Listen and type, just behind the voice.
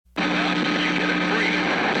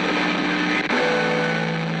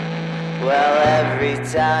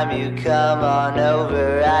time you come on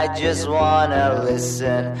over, I just wanna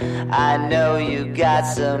listen. I know you got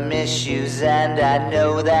some issues, and I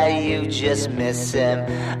know that you just miss him.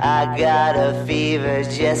 I got a fever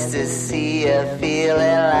just to see you feeling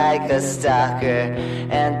like a stalker,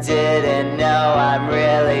 and didn't know I'm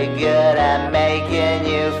really good at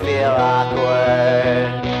making you feel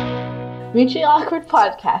awkward. Mutually Awkward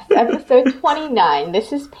Podcast, episode 29.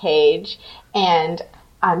 This is Paige, and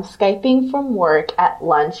I'm Skyping from work at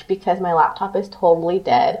lunch because my laptop is totally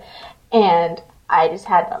dead, and I just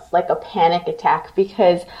had like a panic attack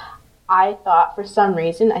because I thought, for some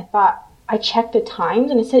reason, I checked the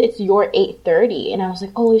times and it said it's your 8:30, and I was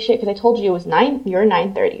like, holy shit, because I told you it was you're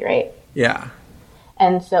 9:30, right? Yeah.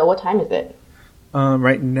 And so what time is it?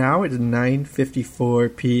 Right now it's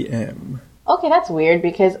 9:54 p.m. Okay, that's weird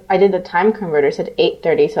because I did the time converter, it said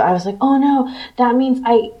 8:30, so I was like, oh no, that means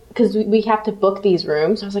because we have to book these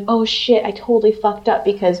rooms. I was like, oh shit, I totally fucked up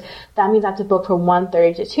because that means I have to book from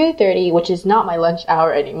 1:30 to 2:30, which is not my lunch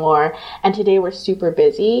hour anymore. And today we're super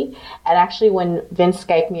busy. And actually, when Vince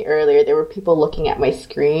Skyped me earlier, there were people looking at my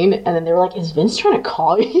screen, and then they were like, is Vince trying to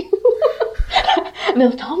call you? And they're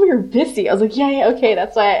like, tell me you're busy. I was like, yeah, okay.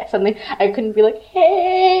 That's why I couldn't be like,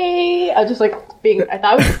 hey. I was just like I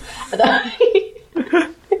thought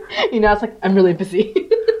you know, I was like, I'm really busy.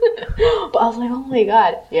 But I was like, oh my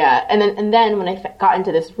god, yeah. And then when I got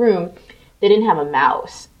into this room, they didn't have a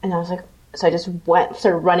mouse, and I was like, so I just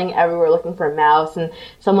started running everywhere looking for a mouse, and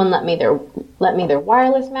someone let me their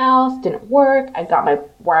wireless mouse. Didn't work. I got my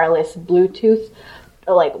wireless Bluetooth,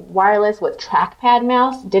 like wireless with trackpad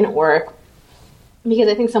mouse. Didn't work because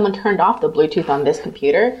I think someone turned off the Bluetooth on this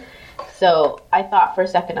computer. So I thought for a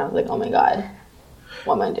second, I was like, oh my god,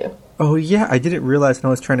 what am I gonna do? Oh yeah, I didn't realize when I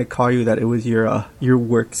was trying to call you that it was your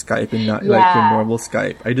work Skype and not like your normal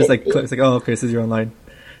Skype. I just clicked, it's like, oh okay, this is your online.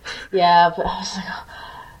 Yeah, but I was like,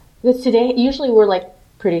 because today, usually we're like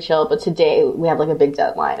pretty chill, but today we have like a big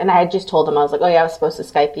deadline. And I had just told them, I was like, oh yeah, I was supposed to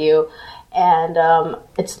Skype you, and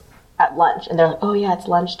it's at lunch. And they're like, oh yeah, it's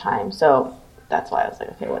lunchtime. So that's why I was like,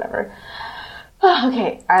 okay, whatever.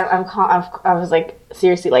 Okay, I'm calm. I was like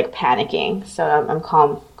seriously like panicking, so I'm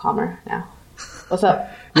calmer now. What's up?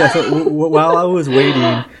 Yeah, so while I was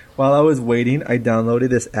waiting, I downloaded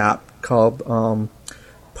this app called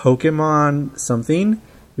Pokemon something,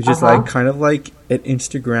 which is like kind of like an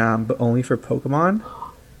Instagram but only for Pokemon.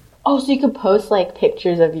 Oh, so you could post like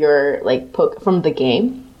pictures of your like from the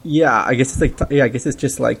game? Yeah, I guess it's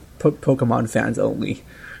just like Pokemon fans only.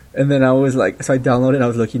 And then I was like, so I downloaded it and I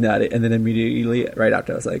was looking at it, and then immediately right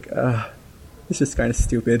after I was like, this is kind of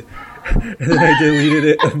stupid. And then I deleted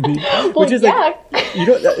it immediately. Which is like, you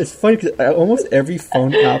know, it's funny because almost every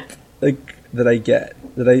phone app like that I get,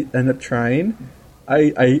 that I end up trying,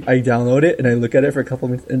 I download it and I look at it for a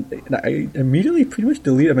couple of minutes and I immediately pretty much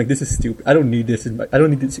delete it. I'm like, this is stupid. I don't need this. I don't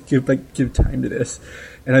need to give time to this.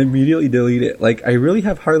 And I immediately delete it. Like, I really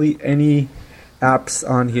have hardly any apps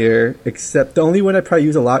on here, except the only one I probably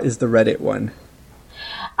use a lot is the Reddit one.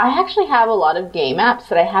 I actually have a lot of game apps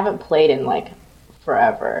that I haven't played in like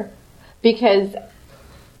forever because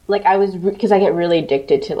like I get really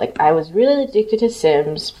addicted to I was really addicted to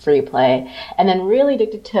Sims free play, and then really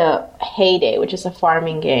addicted to Heyday, which is a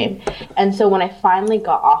farming game. And so when I finally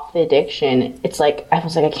got off the addiction, it's like I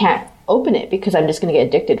was like, I can't open it because I'm just going to get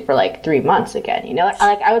addicted for like 3 months again, you know?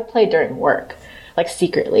 Like I would play during work, like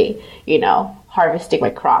secretly, you know, harvesting my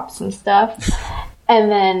crops and stuff.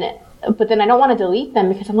 But then I don't want to delete them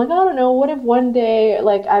because I'm like, I don't know, what if one day,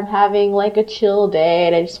 like, I'm having, like, a chill day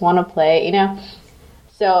and I just want to play, you know?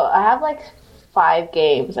 So I have, like, 5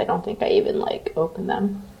 games. I don't think I even, like, open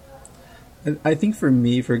them. I think for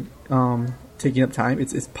me, for taking up time,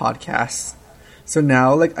 it's podcasts. So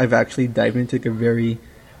now, like, I've actually dived into like, a very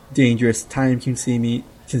dangerous, time-consuming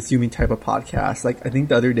type of podcast. Like, I think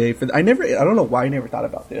the other day, I don't know why I never thought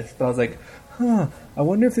about this, but I was like, I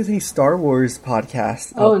wonder if there's any Star Wars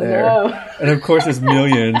podcasts out there. No. And of course there's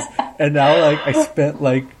millions. And now like I spent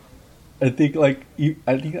like I think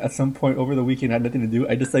at some point over the weekend I had nothing to do.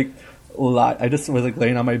 I just was like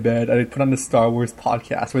laying on my bed and I put on the Star Wars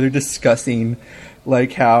podcast where they're discussing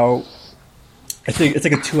like how I think it's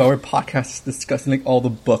like a 2-hour podcast discussing like all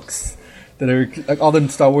the books that are like all the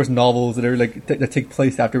Star Wars novels that are like that take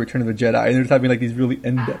place after Return of the Jedi, and they're just having like these really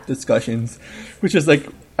in-depth discussions, which is like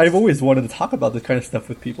I've always wanted to talk about this kind of stuff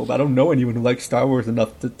with people, but I don't know anyone who likes Star Wars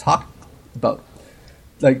enough to talk about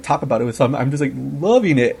like talk about it. So I'm just like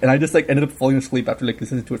loving it, and I just like ended up falling asleep after like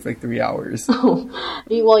listening to it for like 3 hours. Well,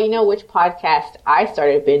 you know which podcast I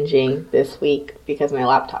started binging this week because my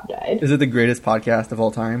laptop died. Is it the greatest podcast of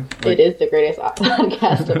all time? Like, it is the greatest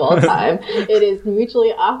podcast of all time. It is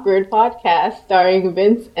Mutually Awkward Podcast starring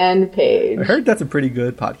Vince and Paige. I heard that's a pretty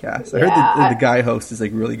good podcast. I heard the guy host is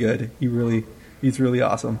like really good. He's really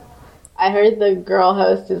awesome. I heard the girl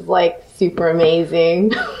host is like super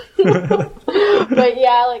amazing. But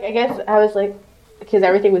yeah, like I guess I was like, because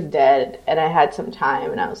everything was dead and I had some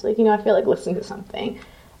time and I was like, I feel like listening to something.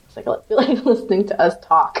 It's like, I feel like listening to us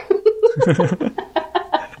talk.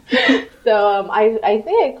 So I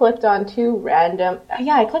think I clicked on two random.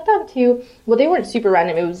 Yeah, I clicked on two. Well, they weren't super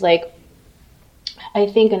random. It was like, I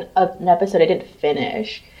think an episode I didn't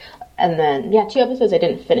finish, and then 2 episodes I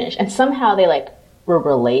didn't finish, and somehow they like were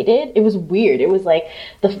related. It was weird. It was like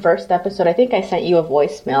the first episode. I think I sent you a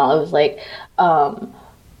voicemail. It was like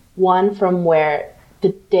one from where the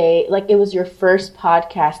day, like it was your first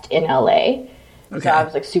podcast in LA. Okay. So I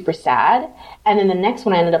was like super sad. And then the next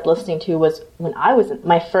one I ended up listening to was when I was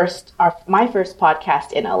my first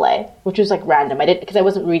podcast in LA, which was like random. I didn't, because I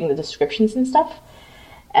wasn't reading the descriptions and stuff.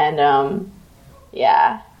 And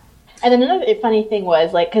yeah. And then another funny thing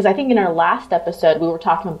was like, because I think in our last episode we were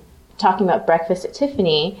talking about breakfast at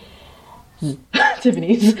Tiffany's,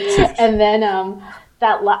 and then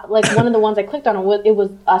like one of the ones I clicked on it was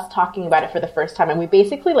us talking about it for the first time, and we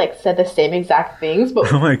basically like said the same exact things,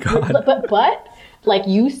 but oh my god, but like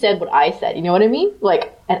you said what I said, you know what I mean?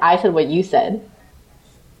 Like, and I said what you said,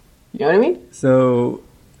 you know what I mean? So,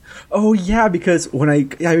 oh yeah, because I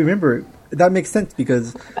remember that makes sense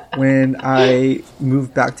because when I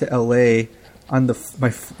moved back to LA. On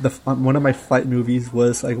one of my flight movies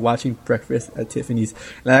was like watching Breakfast at Tiffany's,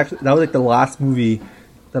 and that was like the last movie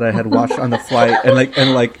that I had watched on the flight, and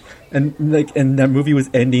that movie was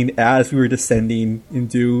ending as we were descending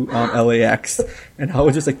into LAX, and I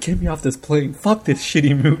was just like, get me off this plane, fuck this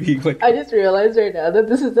shitty movie. Like, I just realized right now that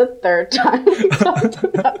this is the third time we talked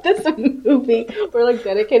about this movie. We're like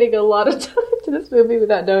dedicating a lot of time to this movie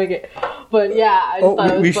without knowing it. But yeah, I just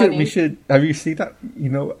thought it was funny. We should. Have you seen that?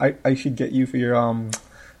 I should get you for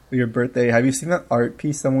your birthday. Have you seen that art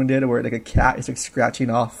piece someone did where like a cat is like scratching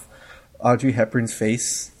off Audrey Hepburn's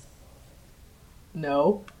face?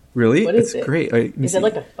 No. Really? What is it's great. Right, is it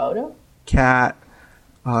like a photo? Cat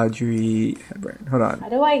Audrey Hepburn. Hold on. How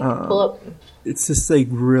do I pull up? It's just like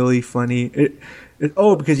really funny.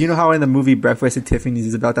 Because you know how in the movie Breakfast at Tiffany's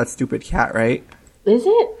is about that stupid cat, right? Is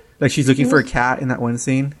it? Like she's looking for a cat in that one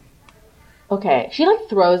scene. Okay, she like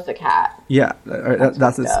throws the cat. Yeah,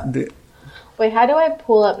 that's Wait, how do I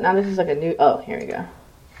pull up? Now this is like a new. Oh, here we go.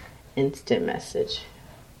 Instant message.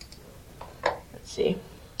 Let's see.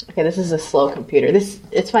 Okay, this is a slow computer.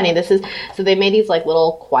 It's funny. So they made these like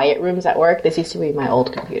little quiet rooms at work. This used to be my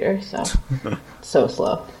old computer, so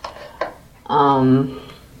slow.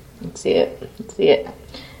 Let's see it.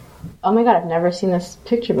 Oh my god, I've never seen this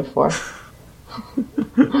picture before.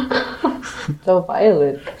 So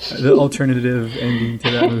violent. The alternative ending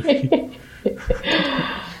to that movie.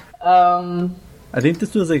 I think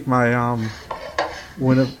this was like my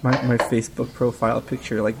one of my Facebook profile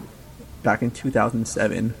picture, like back in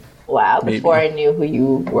 2007. Wow, maybe. Before I knew who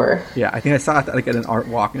you were. Yeah, I think I saw it like at an art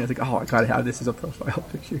walk, and I was like, oh, I gotta have this as a profile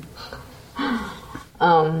picture.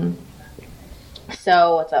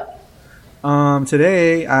 So what's up?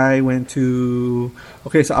 Today I went to.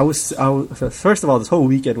 Okay, so I was. So first of all, this whole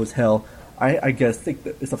weekend was hell. I guess like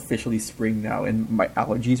it's officially spring now, and my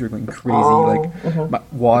allergies were going crazy. My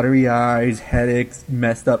watery eyes, headaches,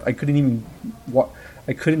 messed up. I couldn't even.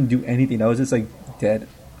 I couldn't do anything. I was just like dead.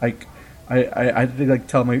 Like I had to like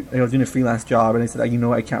tell I was doing a freelance job, and I said,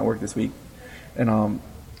 I can't work this week, and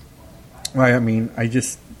I mean,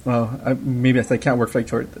 maybe I said I can't work for like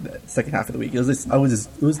toward the second half of the week. It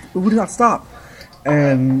would not stop.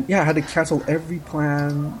 And yeah, I had to cancel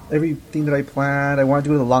everything that I planned. I wanted to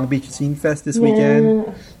go to the Long Beach Scene Fest this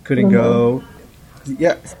weekend. Couldn't go.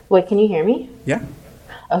 Yeah. Wait, can you hear me? Yeah.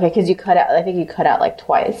 Okay, because you cut out. I think you cut out like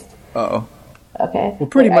twice. Uh-oh. Okay. Well,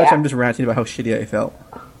 pretty much I'm just ranting about how shitty I felt.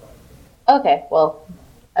 Okay, well,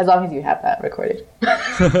 as long as you have that recorded. I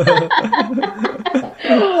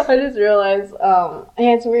just realized,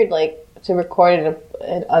 it's weird, like, to record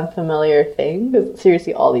an unfamiliar thing, because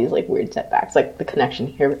seriously, all these, like, weird setbacks, like, the connection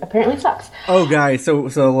here apparently sucks. Oh, guys, so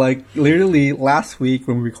like, literally last week,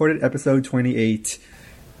 when we recorded episode 28,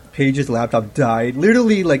 Paige's laptop died,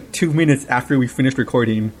 literally, like, 2 minutes after we finished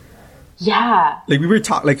recording. Yeah. Like, we were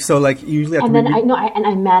usually after and then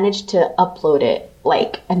I managed to upload it,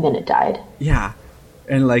 like, and then it died. Yeah.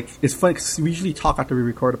 And like it's funny because we usually talk after we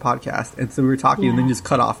record a podcast, and so we were talking and then just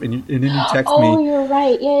cut off, and then you text me. Oh, you're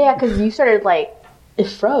right. Yeah, because you started like it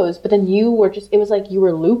froze, but then you were just it was like you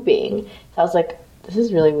were looping. So I was like, this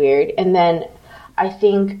is really weird. And then I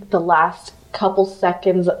think the last couple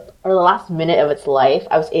seconds or the last minute of its life,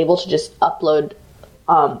 I was able to just upload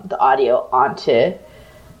the audio onto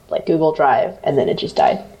like Google Drive, and then it just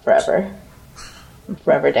died forever.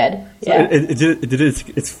 Forever dead. Yeah. So it did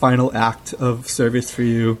its final act of service for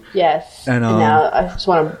you. Yes. And now I just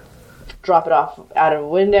want to drop it off out of a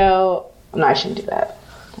window. No, I shouldn't do that.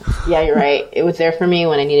 Yeah, you're right. It was there for me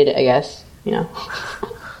when I needed it, I guess. You know.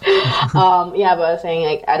 Yeah, but I was saying,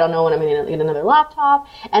 like, I don't know when I'm going to get another laptop.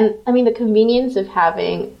 And, I mean, the convenience of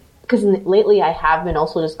having... Because lately I have been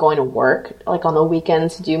also just going to work, like, on the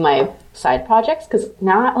weekends to do my side projects. Because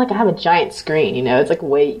now, like, I have a giant screen, you know? It's, like,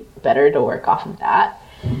 way better to work off of that.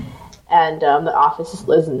 And the office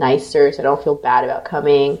is nicer, so I don't feel bad about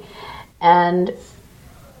coming. And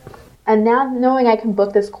now knowing I can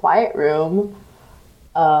book this quiet room,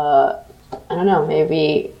 I don't know,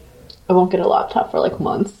 maybe I won't get a laptop for like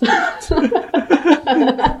months. The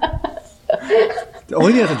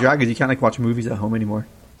only thing that's a drag is you can't like watch movies at home anymore.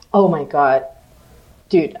 Oh my god.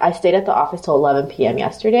 Dude, I stayed at the office till 11 p.m.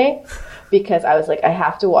 yesterday because I was like, I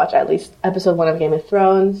have to watch at least episode 1 of Game of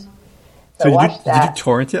Thrones. So I watched that. Did you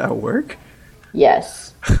torrent it at work?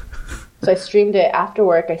 Yes. So I streamed it after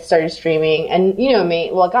work. I started streaming, and you know me.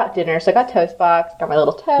 Well, I got dinner, so I got Toast Box, got my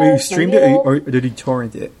little toast. Wait, you streamed it, or did you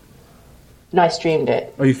torrent it? No, I streamed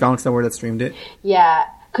it. Oh, you found somewhere that streamed it? Yeah,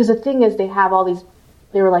 because the thing is, they have all these.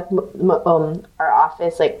 They were like, our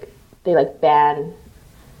office, like they like ban.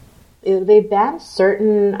 They ban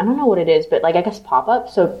certain. I don't know what it is, but like I guess pop up,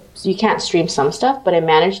 so you can't stream some stuff. But I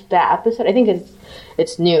managed that episode. I think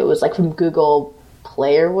it's new. It was like from Google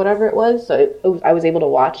Play or whatever it was, so I was able to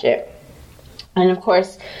watch it. And of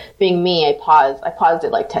course, being me, I paused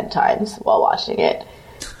it like 10 times while watching it.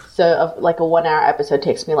 So like a 1 hour episode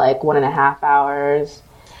takes me like 1.5 hours.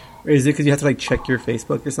 Is it because you have to like check your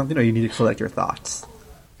Facebook or something, or you need to collect your thoughts?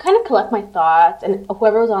 Kind of collect my thoughts, and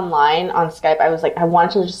whoever was online on Skype, I was like, I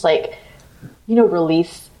wanted to just like, you know,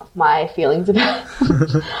 release my feelings about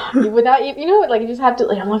without you know, like you just have to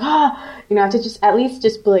like, I'm like, you know, I have to just at least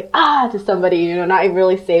just be like to somebody, you know, not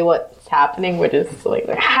really say what's happening, which is like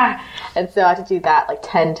and so I had to do that like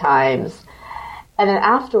 10 times. And then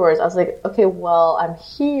afterwards I was like, okay, well, I'm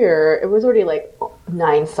here. It was already like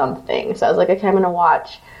 9 something, so I was like, okay, I'm gonna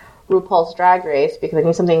watch RuPaul's Drag Race because I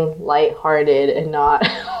need something lighthearted and not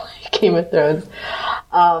like Game of Thrones.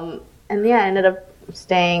 And yeah, I ended up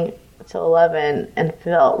staying till 11 and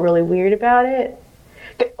felt really weird about it.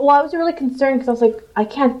 Well, I was really concerned because I was like, I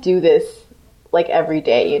can't do this like every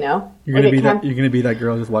day, you know? You're gonna be that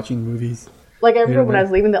girl just watching movies. Like I remember when I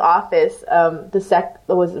was leaving the office,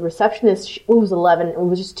 the receptionist. It was 11. It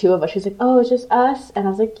was just 2 of us. She was like, "Oh, it's just us," and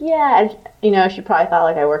I was like, "Yeah." And you know, she probably thought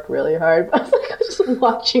like I worked really hard. But I was like, I was just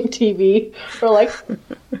watching TV for like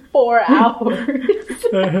 4 hours.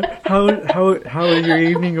 How is your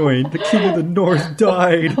evening going? The King of the North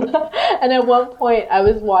died. And at one point, I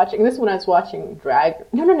was watching. This is when I was watching drag.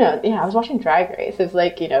 No. Yeah, I was watching Drag Race. It was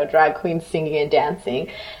like, you know, drag queens singing and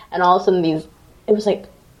dancing, and all of a sudden it was like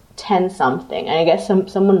 10 something, and I guess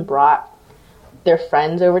someone brought their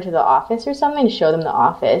friends over to the office or something to show them the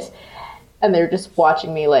office, and they were just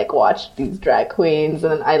watching me like watch these drag queens,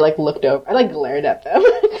 and then I like looked over, I like glared at them.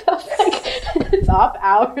 I was like, it's off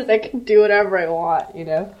hours, I can do whatever I want, you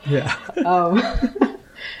know? Yeah.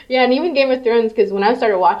 Yeah, and even Game of Thrones, because when I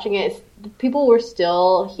started watching it, people were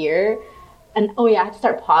still here, and I had to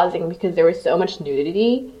start pausing because there was so much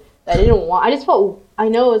nudity that I didn't want. I just felt, I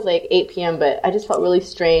know it was like 8 p.m., but I just felt really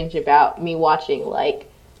strange about me watching like,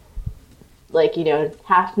 you know,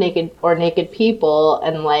 half naked or naked people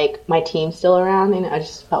and like my team still around, you know, I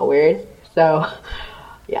just felt weird. So,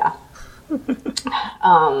 yeah.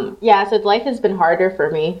 So life has been harder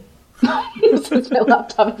for me since my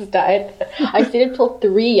laptop has died. I stayed until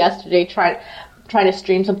 3 yesterday trying to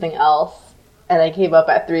stream something else, and I came up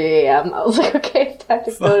at 3 a.m. I was like, okay, it's time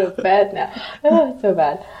to go to bed now. It's so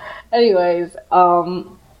bad. Anyways,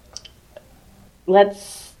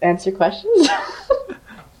 let's answer questions.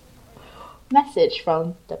 Message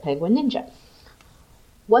from the Penguin Ninja.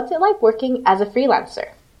 What's it like working as a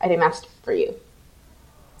freelancer? I think that's for you.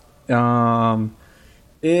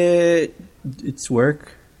 It's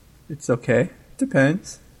work. It's okay.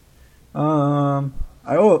 Depends. Okay.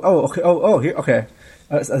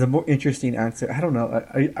 As a more interesting answer, I don't know.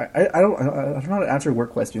 I don't know how to answer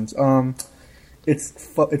work questions.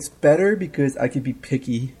 It's better because I could be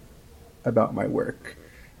picky about my work.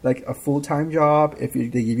 Like a full-time job, if they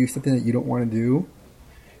give you something that you don't want to do,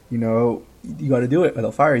 you know, you got to do it or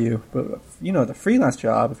they'll fire you. But, you know, the freelance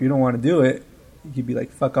job, if you don't want to do it, you'd be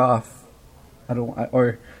like, fuck off.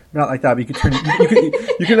 Or not like that, but you could turn, you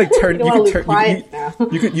could like turn,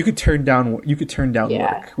 you could turn down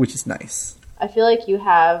Yeah. work, which is nice. I feel like you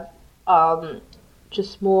have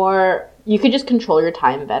just more. You could just control your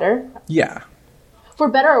time better. Yeah. For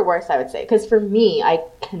better or worse, I would say. Because for me, I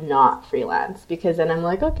cannot freelance because then I'm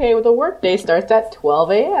like, okay, well, the workday starts at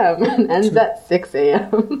 12 a.m. and ends at 6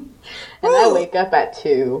 a.m. and I wake up at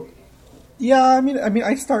 2. Yeah, I mean,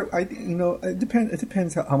 it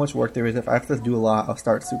depends how much work there is. If I have to do a lot, I'll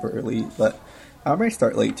start super early, but I might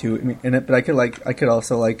start late too. I mean, but I could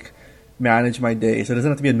also like manage my day, so it doesn't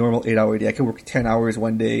have to be a normal 8-hour day. I could work 10 hours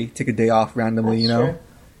one day, take a day off randomly. That's you know. true.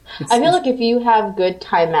 I feel like if you have good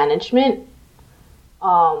time management,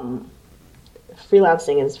 freelancing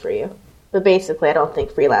is for you. But basically, I don't think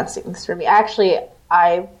freelancing is for me. Actually,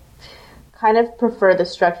 I kind of prefer the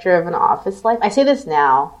structure of an office life. I say this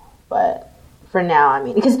now, but for now, I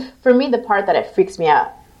mean, because for me, the part that it freaks me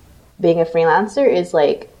out being a freelancer is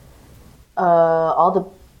like all the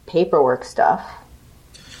paperwork stuff.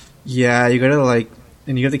 Yeah, you gotta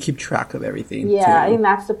and you have to keep track of everything. Yeah, too. I think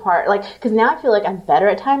that's the part. Like, because now I feel like I'm better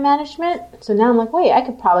at time management. So now I'm like, wait, I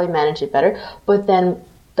could probably manage it better. But then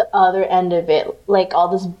the other end of it, like all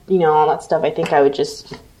this, all that stuff, I think I would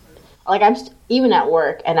just like even at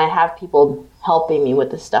work, and I have people helping me with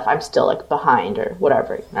this stuff. I'm still like behind or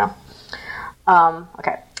whatever,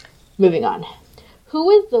 Okay, moving on. Who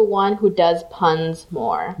is the one who does puns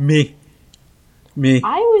more? Me.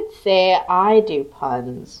 I would say I do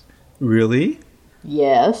puns. Really?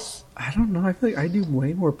 Yes. I don't know. I feel like I do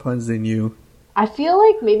way more puns than you. I feel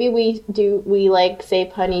like maybe we like say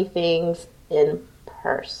punny things in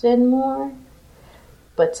person more,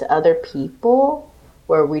 but to other people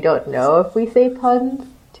where we don't know if we say puns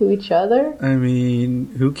to each other. I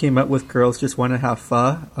mean, who came up with girls just want to have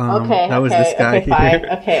fun? That was this guy okay, fine.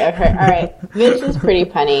 Okay, all right. Vince is pretty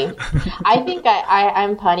punny. I think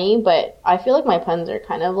I'm punny, but I feel like my puns are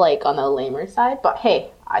kind of like on the lamer side, but hey,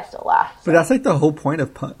 I still laugh. So. But that's like the whole point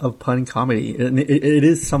of pun comedy. It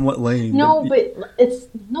is somewhat lame. But it's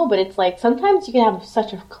like sometimes you can have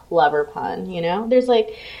such a clever pun, There's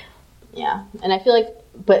like, yeah. And I feel like,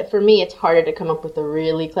 but for me, it's harder to come up with a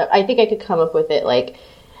really clever. I think I could come up with it like,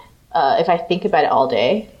 if I think about it all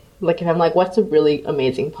day. Like if I'm like, what's a really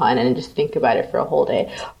amazing pun, and just think about it for a whole day,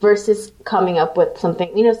 versus coming up with something,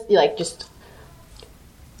 like just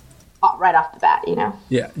right off the bat,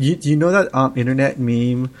 Yeah. Do you know that internet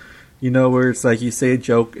meme, where it's like you say a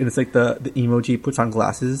joke and it's like the emoji puts on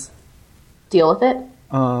glasses? Deal with it?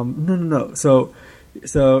 No. So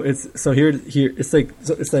here it's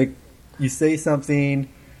like you say something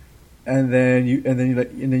and then you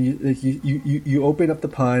open up the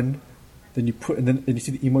pun, then you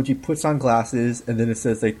see the emoji puts on glasses, and then it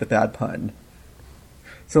says like the bad pun.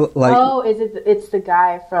 So like, it's the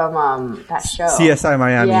guy from that show, CSI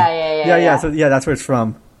Miami. Yeah. So yeah, that's where it's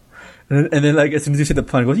from. And then like as soon as you say the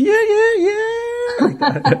pun, it goes yeah.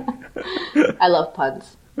 I love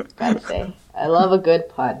puns. Gotta say, I love a good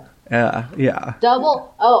pun. Yeah.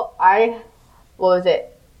 Double. What was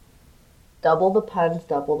it? Double the puns,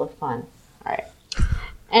 double the fun. All right.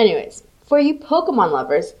 Anyways, for you Pokemon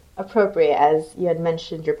lovers, appropriate as you had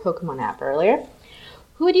mentioned your Pokemon app earlier,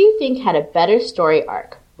 who do you think had a better story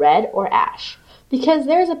arc, Red or Ash? Because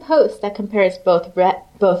there's a post that compares both,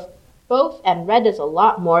 and Red does a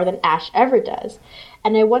lot more than Ash ever does.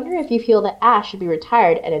 And I wonder if you feel that Ash should be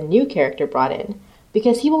retired and a new character brought in,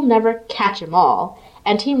 because he will never catch them all,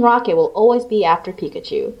 and Team Rocket will always be after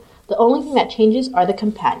Pikachu. The only thing that changes are the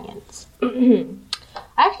companions. I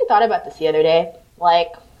actually thought about this the other day.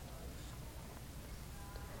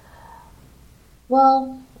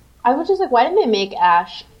 I was just like, why didn't they make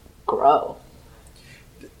Ash grow?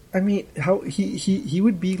 I mean, how he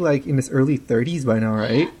would be like in his early 30s by now,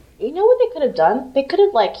 right? You know what they could have done? They could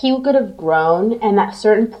have he could have grown, and at a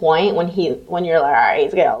certain point when you're like, all right,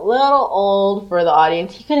 he's getting a little old for the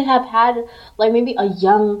audience, he could have had maybe a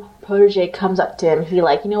young protege comes up to him. He you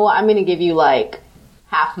know what? I'm gonna give you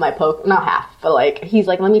half my not half, but he's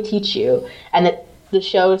like, let me teach you, and that the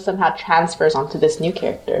show somehow transfers onto this new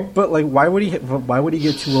character. But why would he get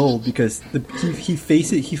too old? Because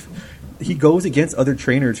he goes against other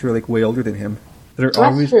trainers who are way older than him. That's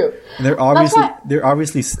true. And they're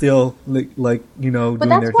obviously still doing their thing. But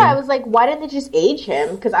that's why I was like, why didn't they just age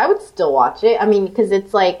him? Because I would still watch it. I mean, because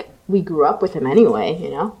it's we grew up with him anyway,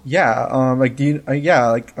 Yeah.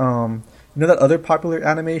 That other popular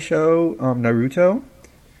anime show, Naruto.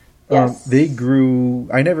 Yes. They grew.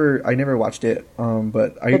 I never watched it.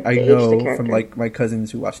 But I know from my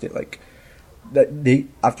cousins who watched it. that they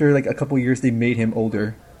after like a couple years they made him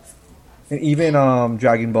older. And even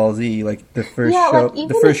Dragon Ball Z, like the first show,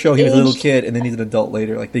 he was a little kid, and then he's an adult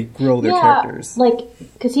later. Like they grow their characters. Like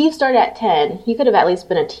because he started at 10, he could have at least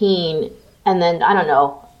been a teen, and then I don't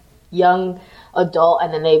know, young adult,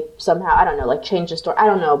 and then they somehow I don't know, like changed the story. I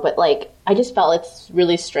don't know, but like I just felt it's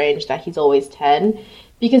really strange that he's always 10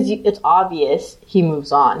 because it's obvious he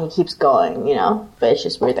moves on, he keeps going, you know. But it's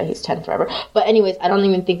just weird that he's 10 forever. But anyways, I don't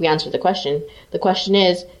even think we answered the question. The question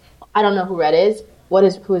is, I don't know who Red is.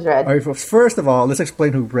 Who is Red? All right, first of all, let's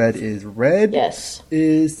explain who Red is. Red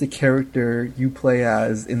is the character you play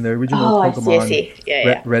as in the original Pokemon. I see.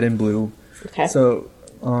 Yeah. Red and Blue. Okay. So,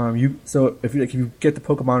 if you get the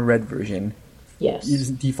Pokemon Red version, your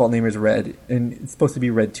default name is Red, and it's supposed to be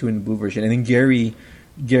Red 2 in the Blue version. And then Gary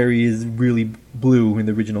is really blue in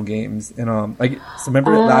the original games. And so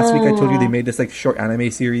remember last week I told you they made this like short anime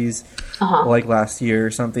series, like last year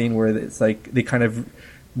or something, where it's like they kind of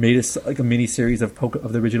made us like a mini series of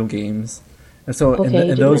the original games, and so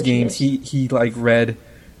in those games he like Red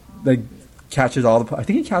like catches all the I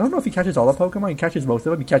don't know if he catches all the Pokemon. He catches most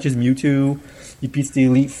of them. He catches Mewtwo. He beats the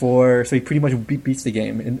Elite Four, so he pretty much beats the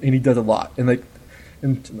game, and he does a lot in like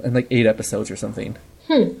 8 episodes or something.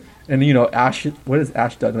 And you know Ash, what has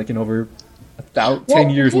Ash done like in over 10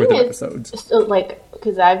 years worth of episodes? So like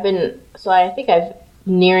because I think I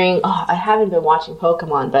haven't been watching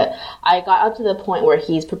Pokemon, but I got up to the point where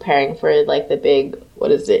he's preparing for like the big, what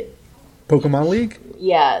is it? Pokemon League?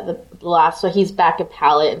 Yeah, the last, so he's back at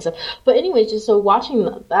Palette and stuff. But anyways, just so watching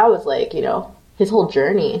that was like, you know, his whole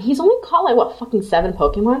journey. And he's only caught like, what, fucking 7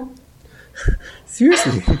 Pokemon?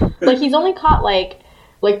 Seriously? Like he's only caught like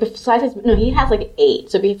besides he has like 8.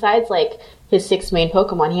 So besides like his 6 main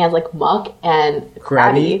Pokemon, he has like Muck and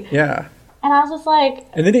Krabby. Yeah. And I was just like,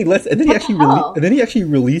 and then he actually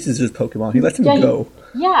releases his Pokemon. He lets him go.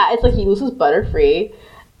 It's like he loses Butterfree,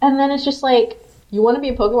 and then it's just like you want to be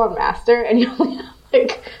a Pokemon master, and you only have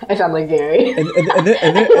like I sound like Gary. And then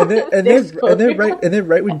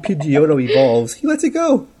right when Pidgeotto evolves, he lets it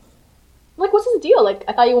go. Like, what's his deal? Like,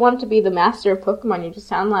 I thought you wanted to be the master of Pokemon. You just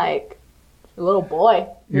sound like a little boy.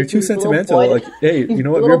 You're too sentimental. Like, hey, you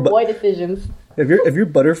know what? Little boy decisions. If you're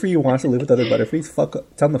Butterfree wants to live with other Butterfrees,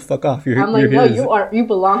 tell him to fuck off. I'm like, no, you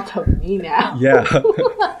belong to me now. Yeah,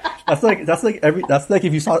 that's like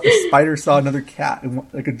if you saw a spider saw another cat,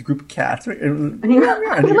 like a group of cats, right? I'll be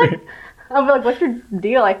like, what's your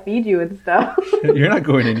deal? I feed you and stuff. You're not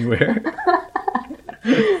going anywhere.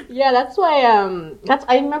 Yeah, that's why.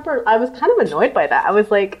 I remember I was kind of annoyed by that. I was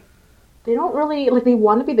like, they don't really like they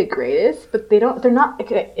want to be the greatest, but they're not.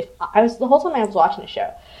 The whole time I was watching the show.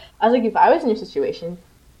 I was like, if I was in your situation,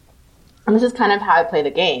 and this is kind of how I play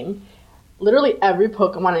the game, literally every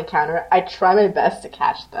Pokemon encounter, I try my best to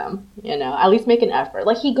catch them, you know, at least make an effort.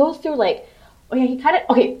 Like, he goes through, like, he kind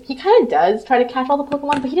of does try to catch all the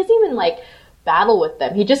Pokemon, but he doesn't even, like, battle with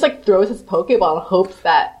them. He just, like, throws his Pokeball and hopes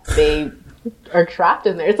that they are trapped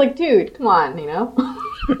in there. It's like, dude, come on, you know?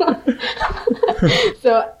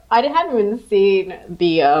 So, I haven't even seen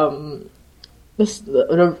the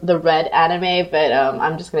Red anime, but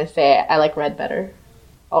I'm just gonna say I like Red better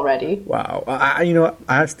already. Wow,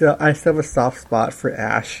 I still have a soft spot for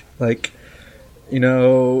Ash. Like, you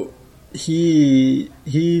know, he's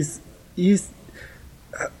here's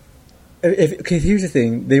the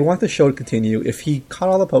thing. They want the show to continue. If he caught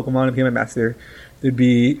all the Pokemon and became a master, there'd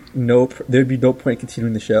be no point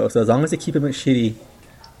continuing the show. So as long as they keep him shitty,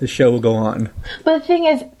 the show will go on. But the thing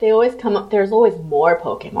is, they always come up. There's always more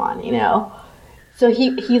Pokemon, you know. So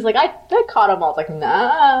he's like, I caught them all. It's like,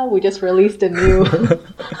 nah, we just released a new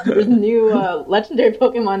legendary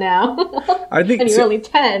Pokemon now. I think, and you're only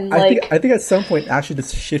 10. I think at some point Ash should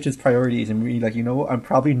just shift his priorities and be like, you know what, I'm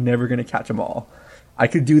probably never going to catch them all. I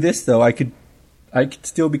could do this though. I could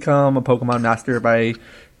still become a Pokemon master by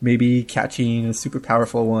maybe catching a super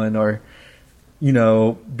powerful one, or you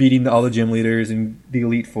know, beating all the gym leaders and the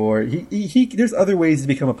Elite Four. There's other ways to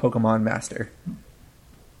become a Pokemon master.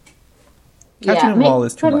 Catching them all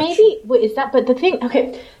is too much. But the thing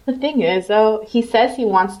is, though, he says he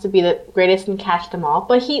wants to be the greatest and catch them all,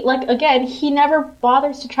 but he never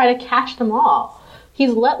bothers to try to catch them all.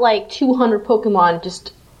 He's let, like, 200 Pokemon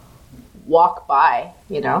just walk by,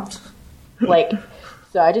 you know? Like,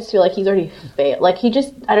 so I just feel like he's already failed. Like,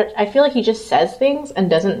 I feel like he just says things and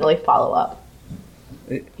doesn't really follow up.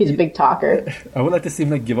 He's a big talker. I would like to see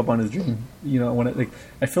him, like, give up on his dream. You know,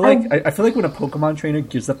 I feel like when a Pokemon trainer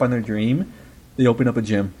gives up on their dream, they open up a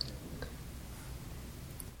gym.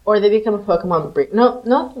 Or they become a Pokemon breed.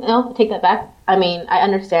 No, take that back. I mean, I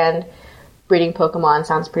understand breeding Pokemon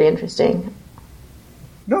sounds pretty interesting.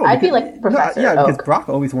 No, I'd be because- like Professor yeah, Oak. because Brock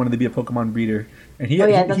always wanted to be a Pokemon breeder, and he Oh,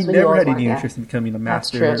 yeah, that's he what he never always had any wanted, interest in becoming a That's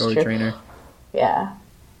master true, that's or a true. trainer. Yeah.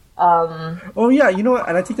 Oh yeah, you know what?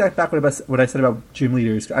 And I take that back what I said about gym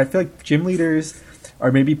leaders. I feel like gym leaders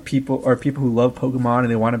are maybe people who love Pokemon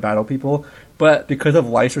and they want to battle people, but because of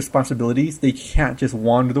life's responsibilities, they can't just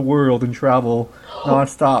wander the world and travel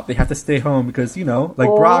nonstop. They have to stay home because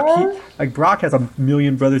Brock has a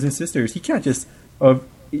million brothers and sisters. He can't just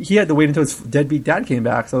he had to wait until his deadbeat dad came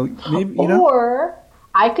back. So maybe Or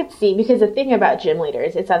I could see, because the thing about gym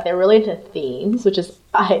leaders is that they're really into themes, which is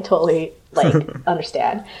I totally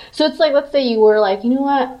understand. So it's like, let's say you were like, you know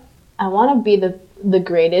what, I want to be the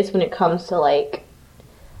greatest when it comes to like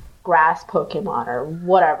grass Pokemon or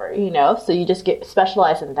whatever, so you just get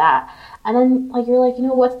specialized in that. And then like you're like,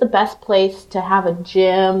 what's the best place to have a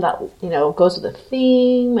gym that goes with a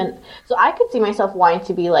theme? And so I could see myself wanting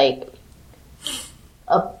to be like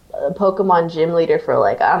a Pokemon gym leader for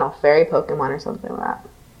like, I don't know, fairy Pokemon or something like that.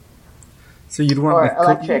 So you'd want Or like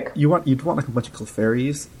electric. you'd want like a bunch of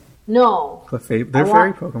Clefairies. No. They're fairy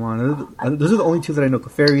Pokemon. Those are the only two that I know: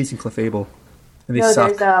 Clefairies and Clefable, and they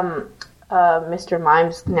suck. There's Mr.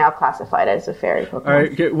 Mime's now classified as a fairy Pokemon. All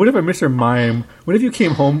right, okay, what if a Mr. Mime? What if you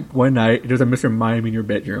came home one night and there's a Mr. Mime in your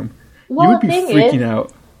bedroom? Well, You would be the thing freaking is,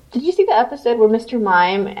 out. Did you see the episode where Mr.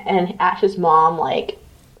 Mime and Ash's mom like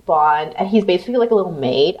bond, and he's basically like a little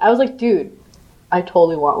maid? I was like, dude, I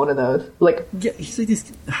totally want one of those. Like, Yeah, he's like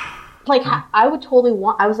this. I would totally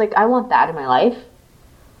want. I was like, I want that in my life.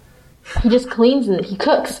 He just cleans and he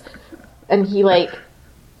cooks, and he like.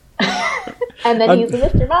 And then he's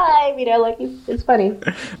Mr. Mime, it's funny.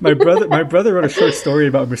 My brother wrote a short story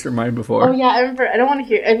about Mr. Mime before. Oh yeah, I remember. I don't want to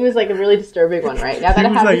hear. It was like a really disturbing one, right? Now that I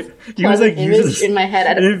have this pleasant image in my head,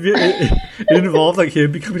 I don't. It involved like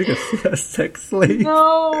him becoming like a sex slave.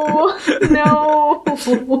 No.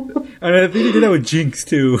 And I think he did that with Jinx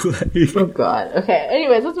too. Oh God. Okay.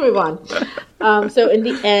 Anyways, let's move on. So in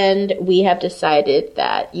the end, we have decided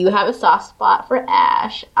that you have a soft spot for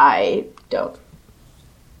Ash. I don't.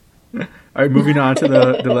 All right, moving on to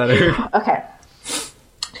the letter. Okay.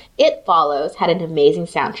 It Follows had an amazing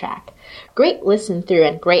soundtrack, great listen through,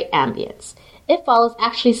 and great ambience. It Follows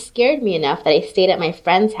actually scared me enough that I stayed at my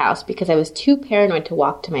friend's house because I was too paranoid to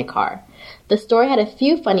walk to my car. The story had a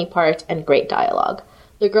few funny parts and great dialogue.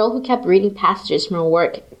 The girl who kept reading passages from her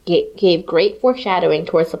work gave great foreshadowing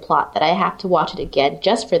towards the plot that I have to watch it again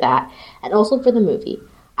just for that, and also for the movie.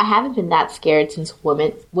 I haven't been that scared since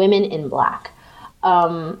Women in Black.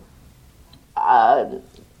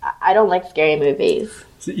 I don't like scary movies.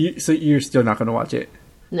 So you're still not going to watch it?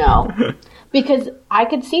 No, because I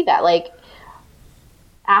could see that. Like,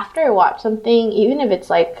 after I watch something, even if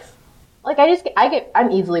it's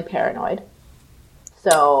I'm easily paranoid.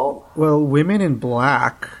 So. Well, Women in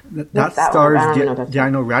Black, that What's that stars one? I don't even know what that's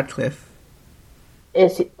Daniel Radcliffe.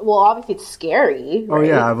 Obviously it's scary. Oh right?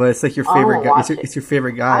 yeah, but it's like your I favorite won't guy. watch It's it. your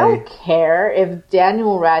favorite I guy. don't care if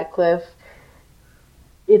Daniel Radcliffe.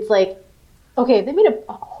 It's like, okay, if they made a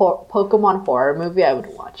Pokemon horror movie, I would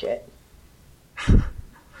watch it.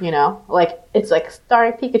 Like it's like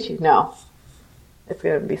starring Pikachu. No, it's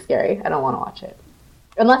gonna be scary. I don't want to watch it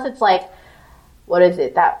unless it's like, what is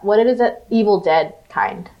it? That Evil Dead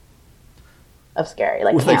kind of scary,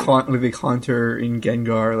 like with camp. like Haunter in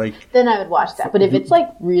Gengar, like. Then I would watch that. But if it's like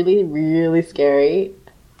really, really scary,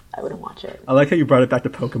 I wouldn't watch it. I like how you brought it back to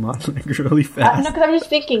Pokemon like really fast. No, because I'm just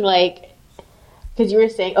thinking like, because you were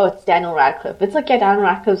saying, oh, it's Daniel Radcliffe. It's like, yeah, Daniel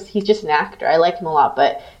Radcliffe, he's just an actor. I like him a lot,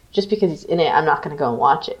 but just because he's in it, I'm not going to go and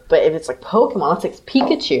watch it. But if it's like Pokemon, let's say it's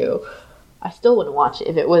Pikachu, I still wouldn't watch it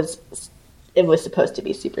if it was supposed to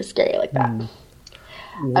be super scary like that.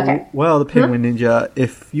 Okay. Well, the Penguin Ninja.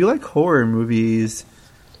 If you like horror movies,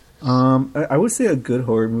 I would say a good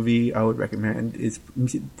horror movie I would recommend is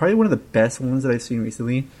probably one of the best ones that I've seen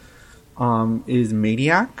recently. Is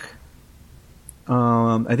Maniac.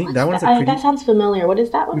 I think that one's a pretty. That sounds familiar. What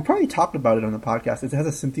is that We one? probably talked about it on the podcast. It has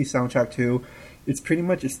a synthy soundtrack too. It's pretty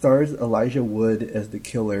much, it stars Elijah Wood as the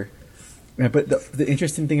killer. But the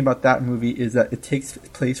interesting thing about that movie is that it takes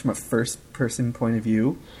place from a first-person point of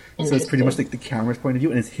view. So it's pretty much like the camera's point of view,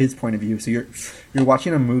 and it's his point of view. So you're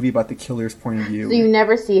watching a movie about the killer's point of view. So you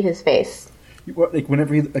never see his face. Like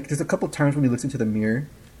whenever there's a couple times when he looks into the mirror.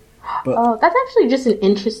 But Oh, that's actually just an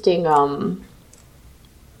interesting,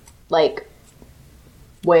 like,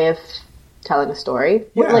 way of telling a story.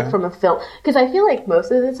 Yeah. Like from a film. Because I feel like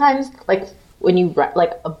most of the times, like, when you write,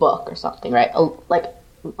 like, a book or something, right? Like,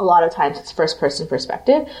 a lot of times it's first-person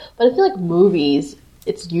perspective. But I feel like movies,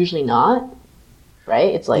 it's usually not,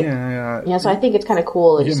 right? It's like, yeah. so I think it's kind of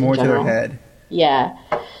cool. You get just in more to their general. head. Yeah.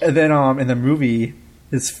 And then in the movie,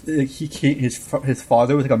 his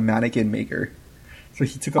father was like a mannequin maker, so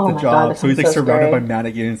he took up the my job. God, that So he's like sounds so surrounded scary. by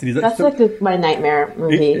mannequins, and he's That's like, like my nightmare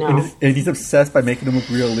movie. No. and he's obsessed by making them look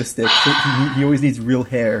realistic. So he always needs real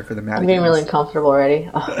hair for the mannequins. I'm getting really uncomfortable already.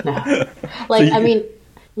 Oh, no. Like, I mean,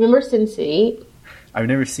 remember Sin City? I've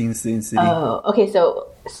never seen Sin City. Oh, okay, so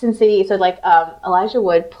Sin City, so like, Elijah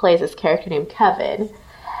Wood plays this character named Kevin,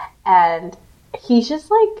 and he's just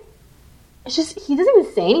like, he doesn't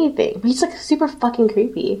even say anything, but he's like super fucking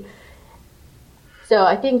creepy. So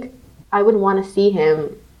I think I would want to see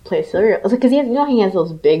him play serial, because he has, he has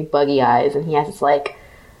those big buggy eyes, and he has this like,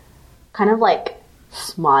 kind of like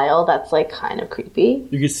smile that's like kind of creepy.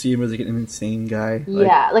 You could see him as like an insane guy.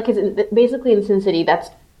 Yeah, like basically in Sin City, that's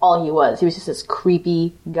all he was. He was just this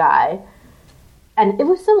creepy guy. And it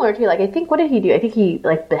was similar to, like, I think, what did he do? I think he,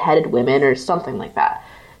 like, beheaded women or something like that.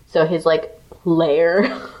 So his, like, lair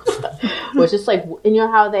was just, like, you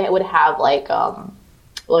know how they would have, like a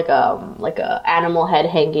animal head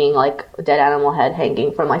hanging, like, a dead animal head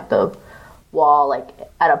hanging from, like, the wall, like,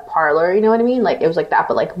 at a parlor, you know what I mean? Like, it was like that,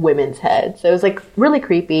 but, like, women's heads. So it was, like, really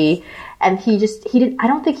creepy. And I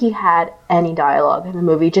don't think he had any dialogue in the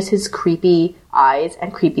movie, just his creepy eyes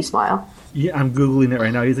and creepy smile. Yeah, I'm Googling it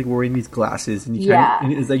right now. He's like wearing these glasses, and you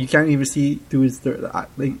can't even see through his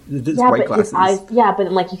white glasses. His eyes,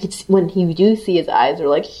 but like you could see, when you do see his eyes are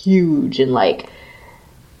like huge and like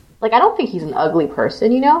I don't think he's an ugly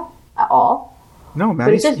person, at all. No,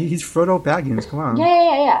 man, he's Frodo Baggins. Come on.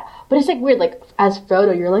 Yeah. But it's like weird. Like as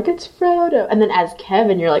Frodo, you're like, it's Frodo, and then as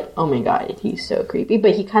Kevin, you're like, oh my god, he's so creepy.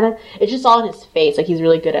 But he it's just all in his face. Like he's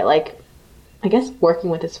really good at like, I guess working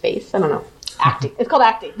with his face. I don't know. Acting. It's called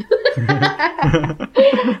acting.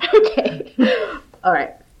 Okay. All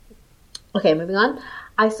right. Okay, moving on.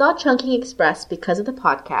 I saw Chunking Express because of the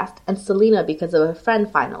podcast and Selena because of a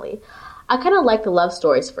friend finally. I kind of like the love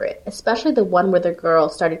stories for it, especially the one where the girl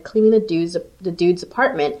started cleaning the dude's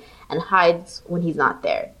apartment and hides when he's not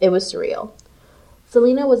there. It was surreal.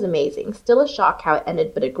 Selena was amazing. Still a shock how it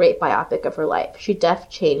ended, but a great biopic of her life. She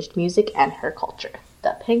changed music and her culture.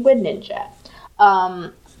 The Penguin Ninja.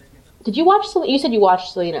 Did you watch Selena? You said you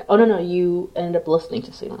watched Selena. Oh, no, you ended up listening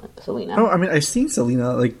to Selena. Oh, I mean, I've seen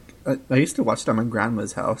Selena. Like, I used to watch it at my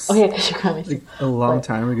grandma's house. Oh, yeah, because your grandma's like, a long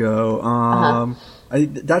time ago.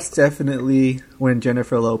 That's definitely when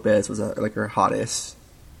Jennifer Lopez was like her hottest.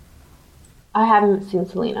 I haven't seen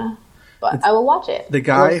Selena, but I will watch it. The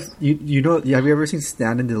guy, have you ever seen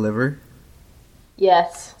Stand and Deliver?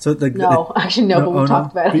 Yes. So but we talked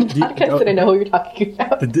about it on the podcast, and I know who you're talking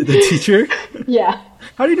about. The teacher? Yeah.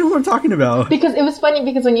 How do you know who I'm talking about? Because it was funny,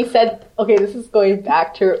 because when you said, okay, this is going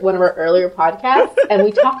back to one of our earlier podcasts, and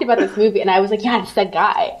we talked about this movie, and I was like, yeah, it's that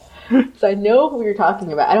guy. So I know who you're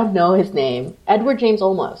talking about. I don't know his name. Edward James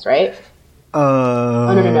Olmos, right?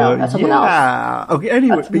 No. That's someone else. Yeah. Okay,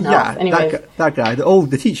 anyway, but yeah, that guy.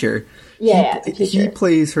 The teacher. Yeah, the teacher. He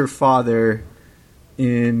plays her father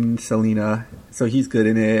in Selena, so he's good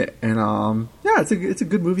in it, and it's a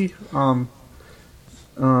good movie. I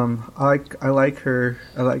like her.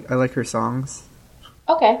 I like her songs.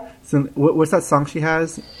 Okay. So what's that song she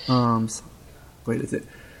has? Wait, is it?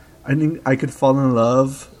 I think I Could Fall in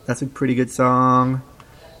Love. That's a pretty good song.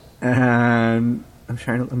 And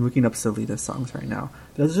I'm looking up Selena's songs right now.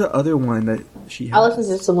 There's the other one that she has. I'll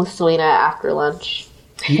listen to some with Selena after lunch.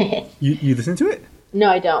 You listen to it? No,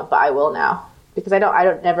 I don't, but I will now. Because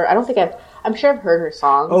I'm sure I've heard her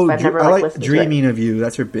songs, but I've never I like listened Dreaming to of You.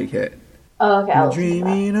 That's her big hit. Oh, okay. I'm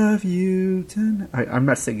dreaming of you tonight. I'm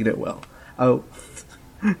not singing it well. I'll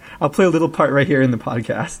play a little part right here in the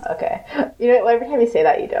podcast. Okay. You know, every time you say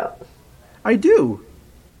that, you don't. I do.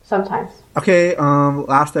 Sometimes. Okay,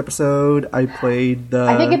 last episode I played the...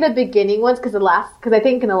 I think in the beginning ones, because I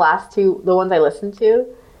think in the last two, the ones I listened to,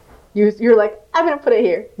 you're like, I'm going to put it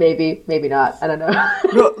here. Maybe, maybe not. I don't know.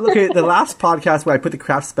 No, okay, the last podcast where I put the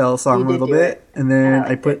Craft Spell song a little bit, and then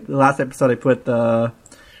the last episode I put the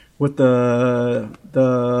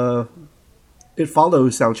It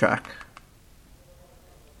Follows soundtrack.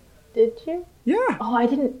 Did you? Yeah. Oh, I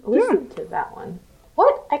didn't listen to that one.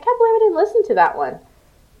 What? I can't believe I didn't listen to that one.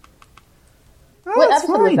 Oh, what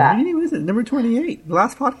episode was that? You didn't even listen. Number 28, the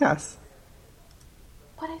last podcast.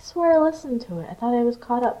 But I swear I listened to it. I thought I was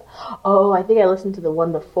caught up. Oh, I think I listened to the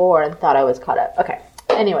one before and thought I was caught up. Okay.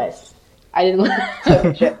 Anyways, I didn't listen to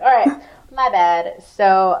it. Shit. All right. My bad.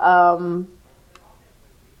 So,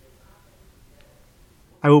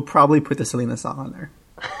 I will probably put the Selena song on there.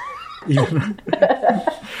 Even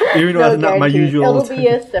though it's not my usual. It'll be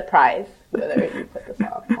a surprise whether you put the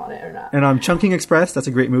song on it or not. And Chunking Express, that's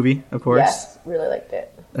a great movie, of course. Yes, really liked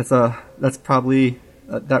it. That's probably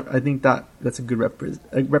That I think that's a good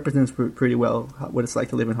it represents pretty well what it's like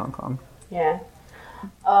to live in Hong Kong. Yeah.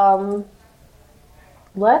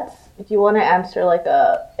 If you want to answer like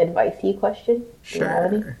a advicey question. Sure. Do you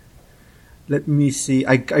have any? Let me see.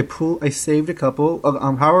 I saved a couple.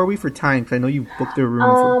 How are we for time? Because I know you booked a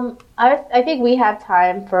room. I think we have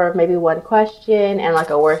time for maybe one question and like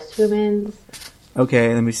a worst humans.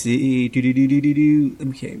 Okay, let me see.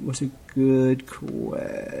 Okay, what's a good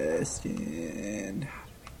question?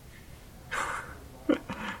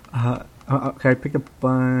 Okay, I picked a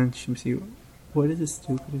bunch. Let me see. What is the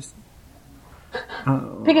stupidest?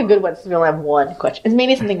 Pick a good one since we only have one question. It's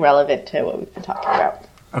maybe something relevant to what we've been talking about.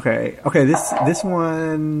 Okay. This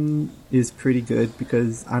one is pretty good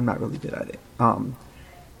because I'm not really good at it.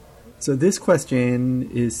 So this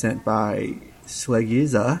question is sent by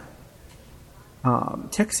Slegiza.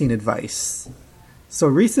 Texting advice. So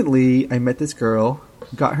recently, I met this girl,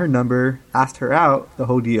 got her number, asked her out, the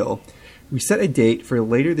whole deal. We set a date for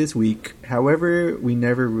later this week. However, we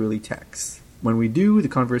never really text. When we do, the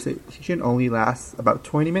conversation only lasts about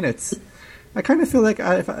 20 minutes. I kind of feel like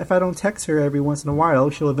if I don't text her every once in a while,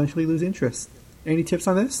 she'll eventually lose interest. Any tips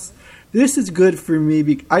on this? This is good for me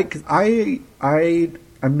because I'm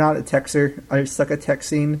not a texter. I suck at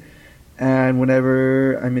texting, and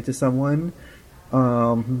whenever I'm into someone,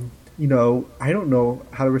 I don't know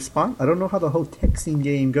how to respond. I don't know how the whole texting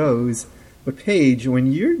game goes. But Paige,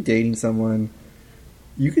 when you're dating someone,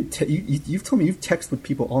 you could you've told me you've texted with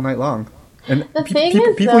people all night long. And the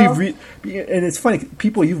people and it's funny,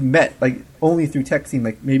 people you've met like only through texting,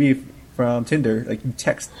 like maybe from Tinder, like you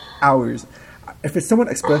text hours. If it's someone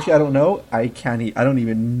especially I don't know, I don't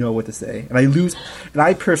even know what to say, and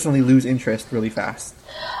I personally lose interest really fast.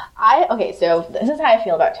 So this is how I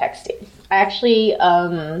feel about texting. I actually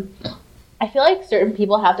I feel like certain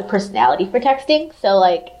people have the personality for texting. So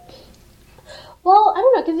like, well, I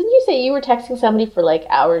don't know, because didn't you say you were texting somebody for like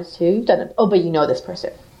hours too? You've done it. Oh, but you know this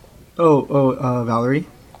person. Valerie?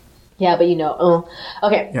 Yeah, but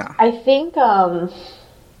okay. Yeah. I think,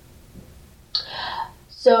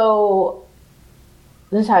 so,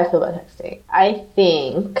 this is how I feel about texting. I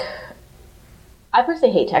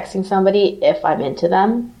personally hate texting somebody if I'm into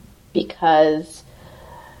them, because,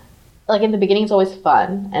 like, in the beginning it's always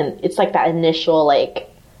fun, and it's like that initial, like,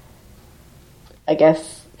 I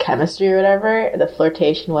guess, chemistry or whatever, the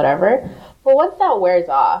flirtation, whatever. But once that wears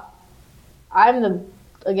off, I'm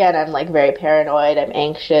like very paranoid, I'm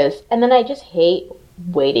anxious, and then I just hate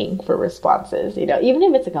waiting for responses, even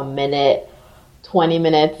if it's like a minute, 20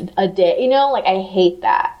 minutes, a day, like I hate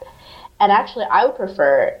that. And actually I would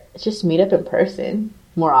prefer just meet up in person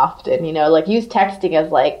more often, like use texting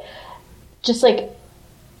as just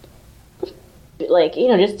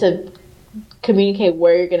to communicate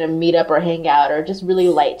where you're going to meet up or hang out, or just really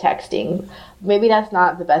light texting. Maybe that's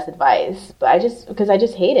not the best advice, but because I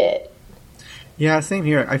just hate it. Yeah, same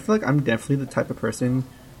here. I feel like I'm definitely the type of person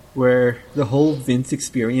where the whole Vince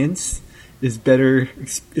experience is better.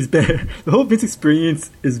 The whole Vince experience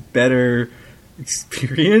is better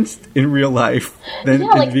experienced in real life than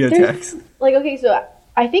via text. Like, okay, so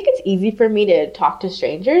I think it's easy for me to talk to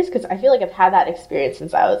strangers because I feel like I've had that experience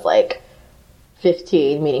since I was like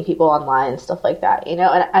 15, meeting people online and stuff like that, and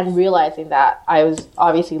I'm realizing that I was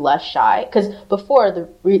obviously less shy, because before the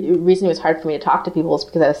reason it was hard for me to talk to people is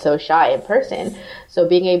because I was so shy in person. So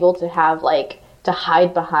being able to have to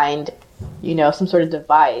hide behind some sort of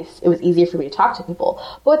device, it was easier for me to talk to people.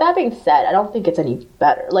 But with that being said, I don't think it's any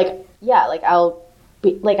better. I'll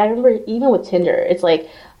be I remember even with Tinder, it's like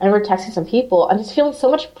I remember texting some people, I'm just feeling so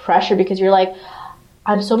much pressure because you're like,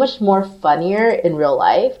 I'm so much more funnier in real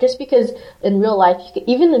life, just because in real life,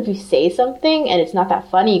 even if you say something and it's not that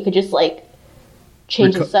funny, you could just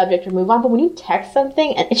change the subject or move on. But when you text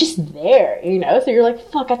something and it's just there, so you're like,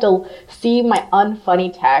 fuck, I have to see my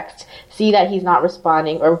unfunny text, see that he's not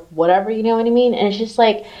responding or whatever, you know what I mean? And it's just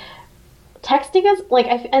like, texting is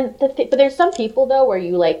but there's some people though where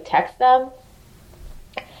you text them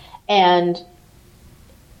and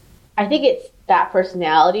I think it's that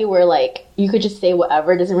personality where you could just say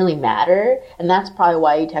whatever, it doesn't really matter, and that's probably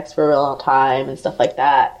why you text for a real long time and stuff like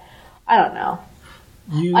that. I don't know.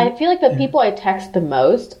 I feel like the people I text the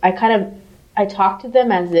most, I talk to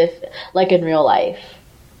them as if in real life,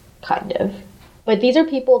 kind of. But these are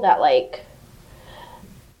people that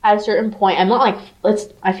at a certain point, I'm not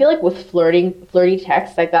I feel like with flirty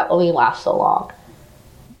texts that only lasts so long.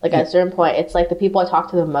 At a certain point, it's the people I talk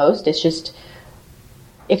to the most, it's just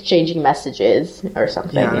exchanging messages or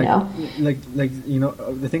something, the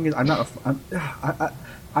thing is, I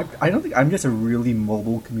don't think I'm just a really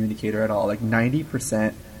mobile communicator at all.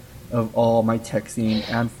 90% of all my texting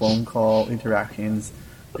and phone call interactions.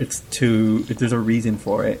 There's a reason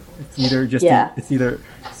for it. It's either just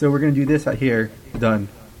so we're gonna do this right here, done,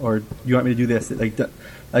 or you want me to do this,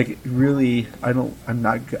 like really,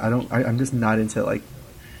 I'm just not into like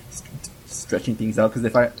stretching things out, because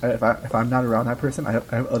if I'm not around that person, I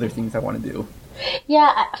have other things I want to do.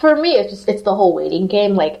 Yeah, for me, it's the whole waiting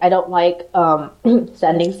game. Like, I don't like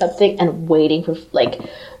sending something and waiting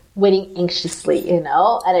anxiously, you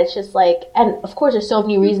know? And it's just like, and of course, there's so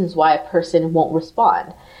many reasons why a person won't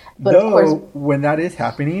respond. But of course, when that is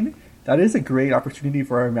happening, that is a great opportunity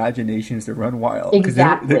for our imaginations to run wild.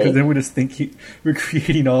 Exactly. Because then we're just we're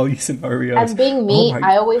creating all these scenarios. And being me,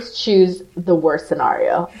 I always choose the worst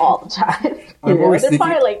scenario all the time. I'm always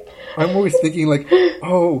thinking like,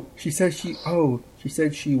 oh, she said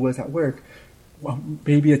she was at work. Well,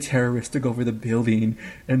 maybe a terrorist took over the building,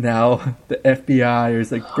 and now the FBI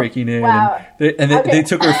is like breaking in. Wow. They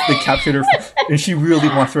took her, they captured her, and she really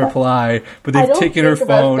wants to reply, but they've taken her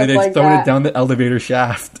phone and they've thrown it down the elevator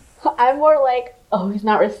shaft. I'm more like, oh, he's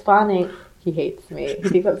not responding. He hates me. He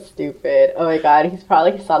thinks I'm stupid. Oh my god, he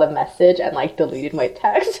saw the message and like deleted my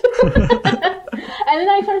text. And then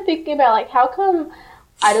I started thinking about like, how come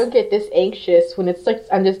I don't get this anxious when it's like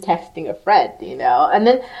I'm just texting a friend, you know? And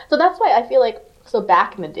then, so that's why I feel like, so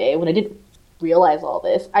back in the day when I didn't realize all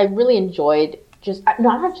this, I really enjoyed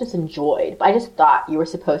not just enjoyed, but I just thought you were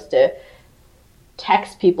supposed to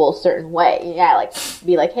text people a certain way. Yeah, like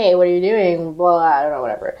be like, hey, what are you doing? Blah, I don't know,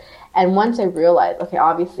 whatever. And once I realized, okay,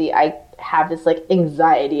 obviously I have this like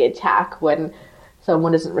anxiety attack when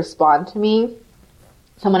someone doesn't respond to me,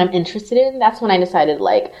 someone I'm interested in, that's when I decided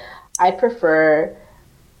like I prefer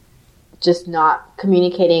just not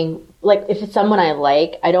communicating. Like if it's someone I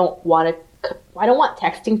like, I don't want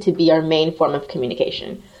texting to be our main form of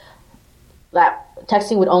communication. That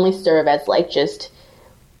texting would only serve as like just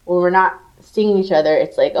when we're not seeing each other,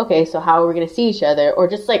 it's like, okay, so how are we going to see each other? Or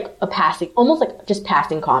just like almost like just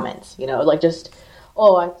passing comments, you know, like just,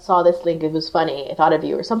 oh, I saw this link, it was funny, I thought of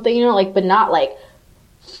you or something, you know, like, but not like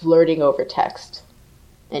flirting over text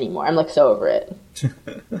anymore. I'm like so over it.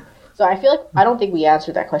 So I feel like I don't think we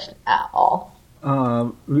answered that question at all.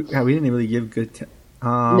 We didn't really give good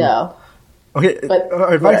no. Okay, but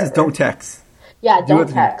our advice is don't text. Yeah, don't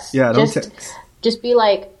text. Yeah, don't text. Just be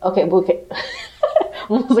like, okay.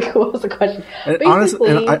 What was the question? And honestly,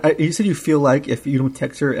 you said you feel like if you don't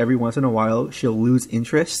text her every once in a while, she'll lose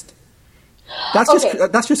interest.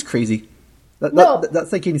 That's just crazy.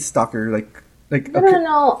 That's like getting stalker.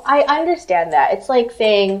 No. I understand that. It's like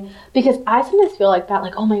saying, because I sometimes feel like that,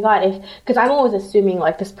 like, oh my god, because I'm always assuming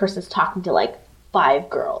like this person's talking to like 5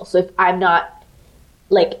 girls. So if I'm not,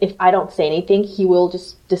 like, if I don't say anything, he will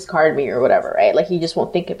just discard me or whatever, right? Like, he just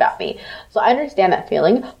won't think about me. So I understand that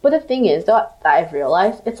feeling. But the thing is, though, that I've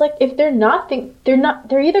realized, it's like, if they're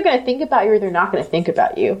either going to think about you or they're not going to think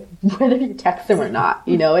about you, whether you text them or not.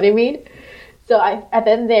 You know what I mean? So at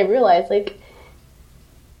the end of the day, I realized, like,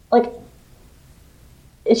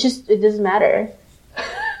 it's just, it doesn't matter.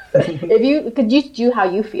 If you could just do how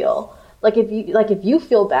you feel. Like if you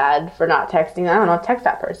feel bad for not texting, I don't know, text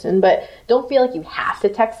that person, but don't feel like you have to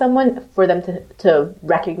text someone for them to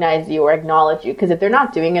recognize you or acknowledge you. Because if they're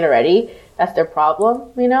not doing it already, that's their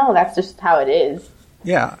problem. You know, that's just how it is.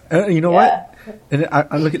 Yeah, you know what? And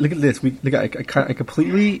I look at this. I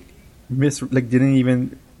completely we didn't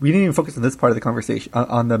even focus on this part of the conversation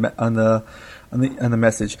on the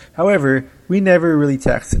message. However, we never really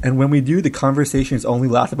text, and when we do, the conversations only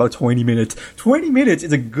last about 20 minutes. 20 minutes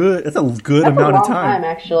is a good amount of time.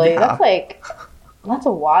 Actually, yeah. That's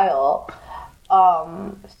a while.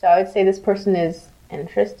 So I would say this person is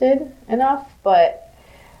interested enough, but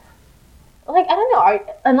like I don't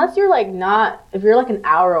know. Unless you're like not, if you're like an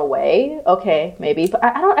hour away, okay, maybe. But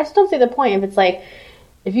I just don't see the point. If it's like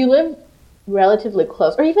if you live relatively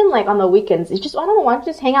close, or even like on the weekends, it's just I don't know. Why don't you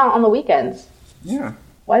just hang out on the weekends? Yeah.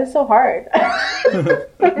 Why is it so hard?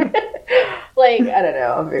 Like, I don't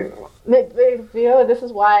know. You know, this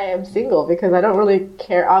is why I'm single, because I don't really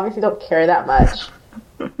care. Obviously, don't care that much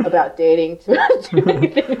about dating to do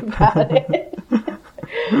anything about it.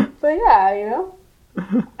 But yeah, you know.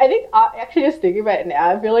 I think, actually just thinking about it now,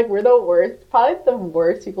 I feel like we're probably the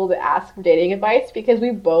worst people to ask for dating advice, because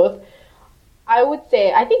we both, I would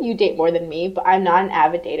say, I think you date more than me, but I'm not an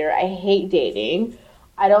avid dater. I hate dating.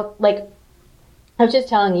 I was just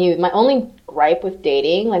telling you, my only gripe with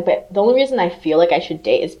dating, but the only reason I feel like I should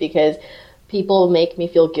date is because people make me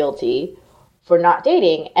feel guilty for not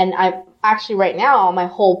dating. And I'm actually, right now, my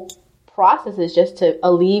whole process is just to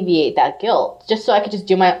alleviate that guilt, just so I could just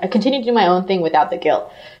continue to do my own thing without the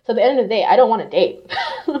guilt. So at the end of the day, I don't want to date.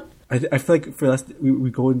 I feel like for us, we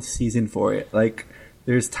go in season for it. Like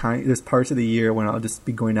there's parts of the year when I'll just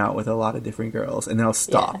be going out with a lot of different girls, and then I'll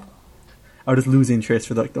stop. Yeah. I'll just lose interest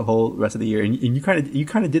for like the whole rest of the year. And you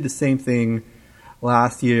kind of did the same thing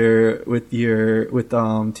last year with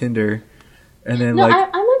Tinder, and then I'm like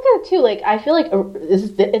that too. Like I feel like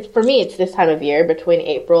it's for me. It's this time of year between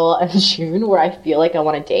April and June where I feel like I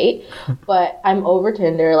want to date, but I'm over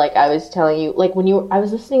Tinder. Like I was telling you, like I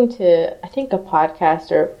was listening to I think a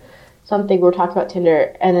podcast or something. We were talking about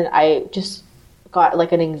Tinder, and then I just got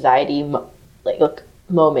like an anxiety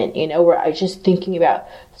moment, you know, where I was just thinking about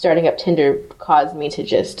starting up Tinder caused me to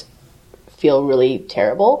just feel really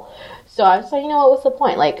terrible. So I was like, you know what, what's the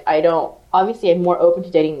point? Like, obviously I'm more open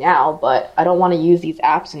to dating now, but I don't want to use these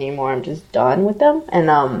apps anymore. I'm just done with them. And,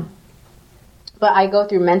 but I go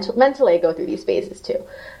through mentally I go through these phases too.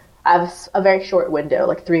 I have a very short window,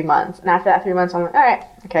 like 3 months. And after that 3 months, I'm like, all right,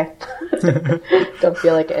 okay. Don't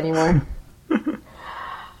feel like it anymore.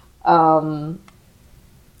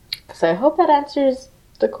 So I hope that answers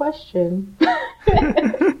the question.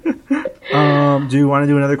 Do you want to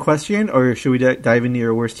do another question, or should we dive into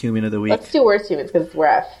your worst human of the week? Let's do worst humans because we're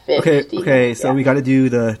at 50. Okay. So we got to do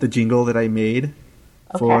the jingle that I made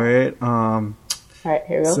for it. All right,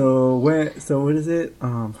 here we go. So what is it?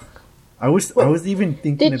 I was even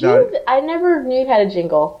thinking about it. I never knew you had a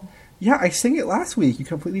jingle. Yeah, I sang it last week. You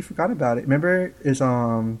completely forgot about it. Remember?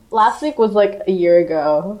 Last week was like a year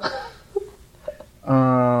ago.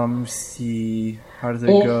 See, how does it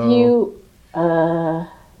go?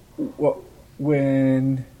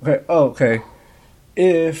 Okay.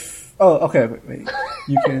 Wait.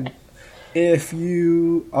 You can. If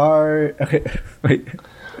you are okay, wait.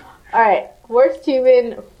 All right, worst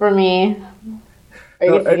human for me.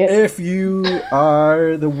 If you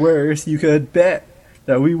are the worst, you could bet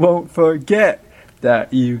that we won't forget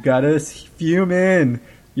that you got us human.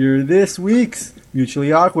 You're this week's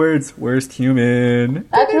Mutually Awkward's worst human.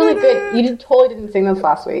 That's really good. You totally didn't sing this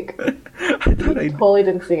last week. Totally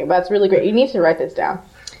didn't sing it, but that's really great. You need to write this down.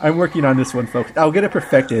 I'm working on this one, folks. I'll get it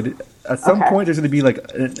perfected. At some point, there's going to be like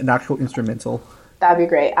an actual instrumental. That'd be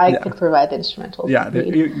great. I could provide the instrumental. Yeah,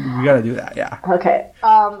 you got to do that. Yeah. Okay.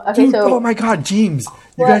 Dude, oh my God, James!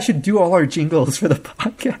 You guys should do all our jingles for the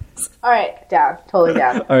podcast. All right, down. Totally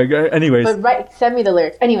down. All right. Anyways, but send me the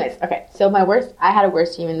lyrics. Anyways, okay. So I had a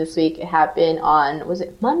worst human this week. It happened on, was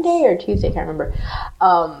it Monday or Tuesday? I can't remember.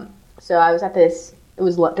 So I was at this. It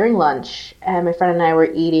was during lunch, and my friend and I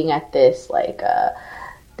were eating at this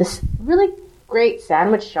this really great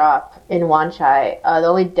sandwich shop in Wan Chai. The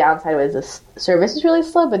only downside was the service is really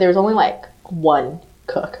slow, but there was only like one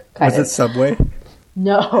cook. Was it Subway?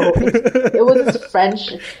 No, it was this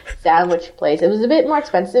French sandwich place. It was a bit more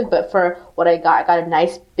expensive, but for what I got a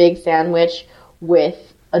nice big sandwich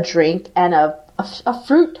with a drink and a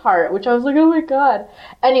fruit tart, which I was like, oh my God.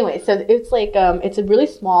 Anyway, so it's like it's a really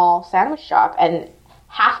small sandwich shop, and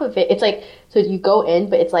half of it's like, so you go in,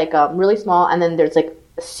 but it's like really small, and then there's like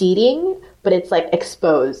seating, but it's like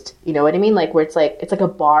exposed, you know what I mean? Like where it's like a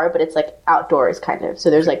bar, but it's like outdoors kind of. So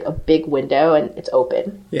there's like a big window and it's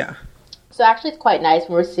open. Yeah. So actually it's quite nice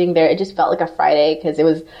when we're sitting there. It just felt like a Friday because it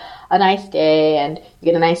was a nice day and you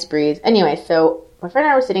get a nice breeze. Anyway, so my friend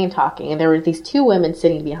and I were sitting and talking, and there were these two women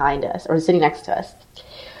sitting behind us, or sitting next to us.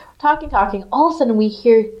 Talking. All of a sudden we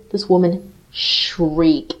hear this woman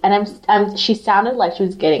shriek, and she sounded like she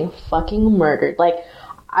was getting fucking murdered. Like,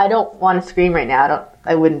 I don't want to scream right now.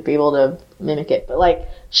 I wouldn't be able to mimic it, but like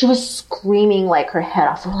she was screaming like her head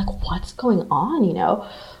off. So we're like, what's going on, you know?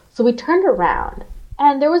 So we turned around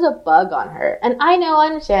and there was a bug on her. And I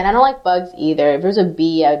understand. I don't like bugs either. If there was a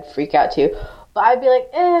bee, I'd freak out too. But I'd be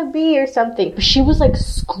like, bee or something. But she was like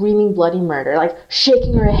screaming bloody murder, like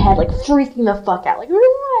shaking her head, like freaking the fuck out, like,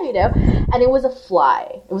 you know? And it was a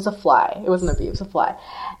fly. It was a fly. It wasn't a bee. It was a fly.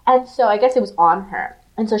 And so I guess it was on her.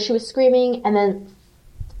 And so she was screaming, and then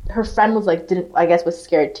her friend was like, was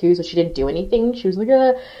scared too, so she didn't do anything. She was like,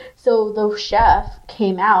 So the chef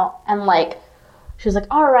came out and like, she was like,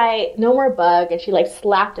 all right, no more bug. And she like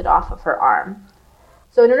slapped it off of her arm.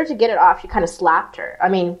 So in order to get it off, she kind of slapped her. I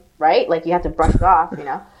mean, right? Like you have to brush it off, you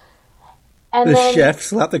know? And the chef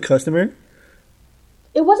slapped the customer?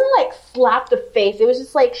 It wasn't like slap the face. It was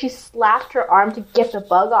just like she slapped her arm to get the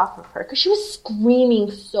bug off of her because she was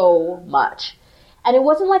screaming so much. And it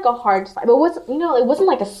wasn't like a hard slap. It wasn't, it wasn't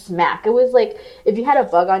like a smack. It was like, if you had a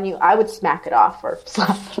bug on you, I would smack it off or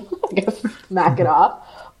slap it, I guess, smack it off.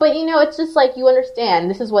 But, it's just like, you understand,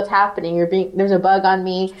 this is what's happening. There's a bug on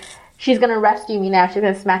me. She's going to rescue me now. She's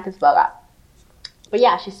going to smack this bug off. But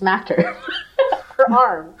yeah, she smacked her, her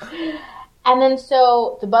arm. And then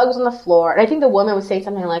so the bug was on the floor, and I think the woman was saying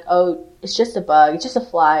something like, "Oh, it's just a bug, it's just a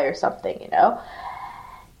fly or something," you know.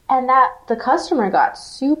 And that the customer got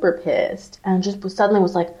super pissed and just suddenly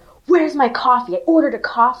was like, "Where's my coffee? I ordered a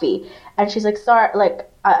coffee." And she's like, "Sorry, like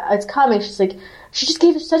it's coming." She's like, she just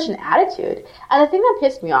gave such an attitude. And the thing that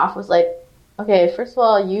pissed me off was like, okay, first of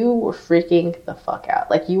all, you were freaking the fuck out.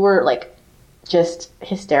 Like you were like just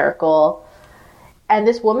hysterical. And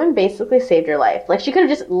this woman basically saved your life. Like, she could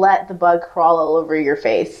have just let the bug crawl all over your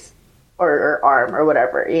face or arm or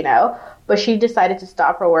whatever, you know? But she decided to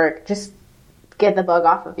stop her work, just get the bug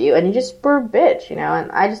off of you, and you just were a bitch, you know? And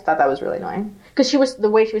I just thought that was really annoying. Because the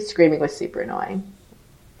way she was screaming was super annoying.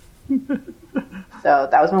 So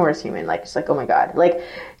that was my worst human. Like, just like, oh my God. Like,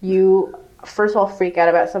 you, first of all, freak out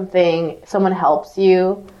about something, someone helps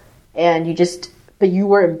you, and you just, but you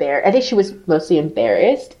were embarrassed. I think she was mostly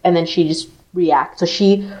embarrassed, and then she just so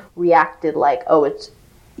she reacted like, oh, it's,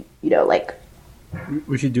 you know, like,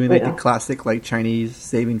 was she doing like the classic like Chinese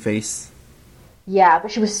saving face? Yeah,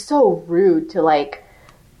 but she was so rude to like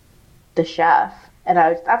the chef, and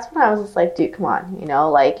that's when I was just like, dude, come on, you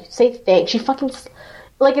know, like, say thanks. She fucking,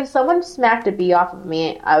 like, if someone smacked a bee off of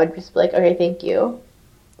me, I would just be like, okay, thank you,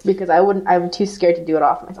 because I'm too scared to do it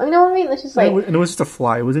off myself. You know what I mean? It's just like, and it was just a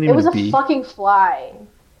fly. It wasn't even a bee. It was a fucking fly.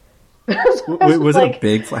 Was it a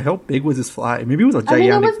big fly? How big was this fly? Maybe it was a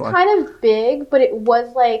gigantic fly. I mean, it was kind of big, but it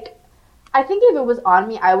was like, I think if it was on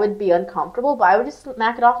me, I would be uncomfortable, but I would just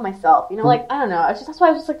smack it off myself. You know, like, I don't know. That's why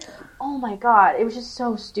I was just like, oh my God. It was just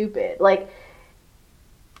so stupid. Like,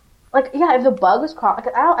 yeah, if the bug was crawling,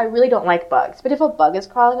 like, I really don't like bugs, but if a bug is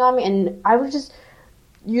crawling on me, and I would just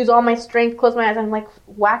use all my strength, close my eyes, and like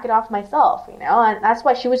whack it off myself, you know? And that's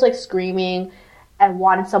why she was like screaming and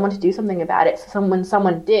wanted someone to do something about it. So when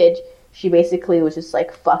someone did, she basically was just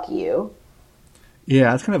like, fuck you.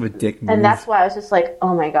 Yeah, that's kind of a dick move. And that's why I was just like,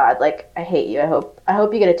 oh my God, like, I hate you. I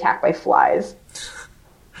hope you get attacked by flies.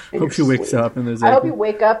 I hope she wakes up and there's I hope you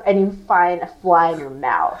wake up and you find a fly in your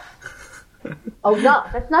mouth. Oh no,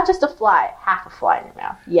 that's not just a fly, half a fly in your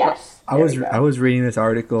mouth. Yes. I was reading this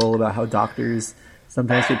article about how doctors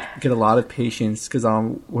sometimes get a lot of patients because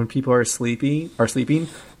when people are sleeping,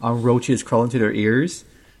 roaches crawl into their ears.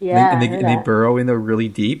 Yeah, and they burrow in there really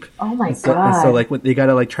deep. Oh my God! And so like they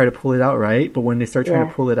gotta like try to pull it out, right? But when they start trying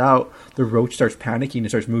to pull it out, the roach starts panicking and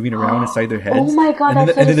starts moving around inside their heads. Oh my God! And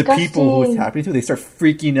that's then, so and then the disgusting. people who it's happening to, they start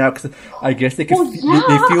freaking out because I guess they can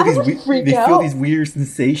they feel these weird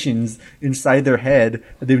sensations inside their head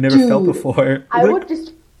that they've never felt before.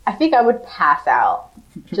 I think I would pass out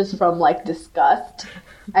just from like disgust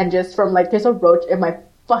and just from like there's a roach in my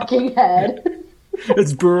fucking head.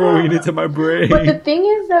 It's burrowing into my brain. But the thing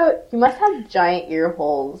is, though, you must have giant ear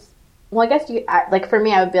holes. Well, I guess like for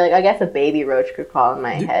me, I would be like, I guess a baby roach could crawl in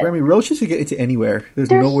my head. I mean, roaches could get into anywhere.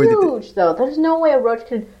 They're huge, though. There's no way a roach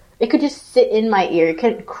could just sit in my ear. It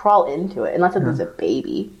couldn't crawl into it unless it was a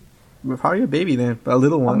baby. Well, probably a baby then, but a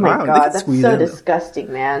little one. Oh my wow, God, that's so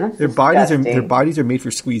disgusting, man. Their bodies are made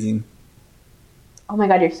for squeezing. Oh my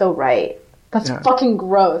God, you're so right. That's fucking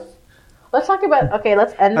gross. Let's talk about,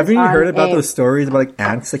 let's end this. Have you heard about those stories about like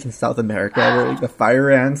ants like in South America where like the fire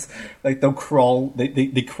ants, like they'll crawl,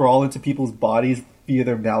 they crawl into people's bodies via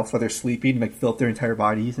their mouths while they're sleeping and like fill up their entire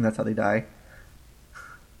bodies and that's how they die?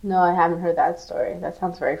 No, I haven't heard that story. That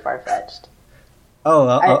sounds very far-fetched. Oh,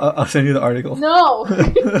 I'll send you the article. No!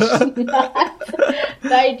 The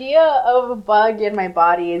idea of a bug in my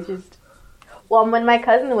body is just, well, when my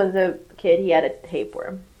cousin was a kid, he had a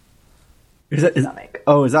tapeworm. Is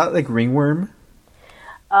that like ringworm?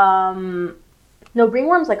 No,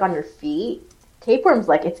 ringworm's like on your feet. Tapeworm's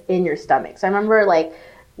like it's in your stomach. So I remember like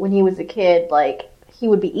when he was a kid, like he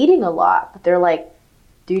would be eating a lot, but they're like,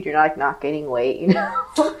 dude, you're not gaining weight, you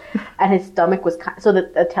know? And his stomach was so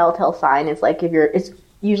the telltale sign is like it's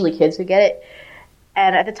usually kids who get it.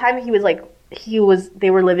 And at the time they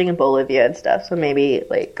were living in Bolivia and stuff, so maybe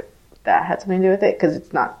like that had something to do with it because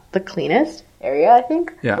it's not the cleanest area, I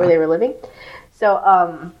think, where they were living.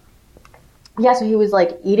 So, so he was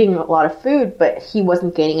like eating a lot of food, but he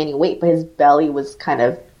wasn't gaining any weight, but his belly was kind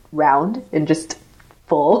of round and just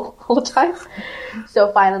full all the time.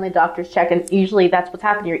 So finally the doctors check, and usually that's what's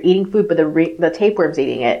happening. You're eating food, but the tapeworm's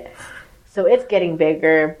eating it. So it's getting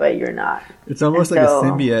bigger, but you're not. It's almost like a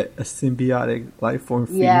symbiotic life form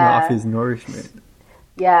feeding off his nourishment.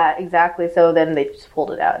 Yeah, exactly. So then they just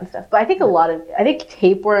pulled it out and stuff. But I think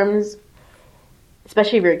tapeworms,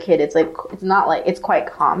 especially if you're a kid, it's quite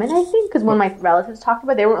common, I think, because when my relatives talked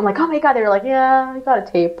about it, they weren't like, oh my God, they were like, yeah, I got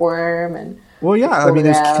a tapeworm, and Well, yeah, I pull mean,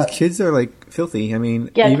 it there's out. kids are like filthy. I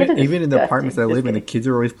mean, Yeah, kids are even in the disgusting. apartments that I live in, the kids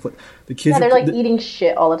are always the kids. Yeah, they're are, like eating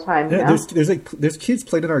shit all the time. You yeah, know? there's kids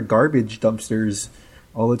playing in our garbage dumpsters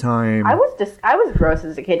all the time. I was gross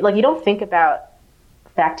as a kid. Like, you don't think about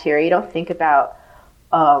bacteria. You don't think about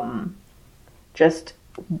just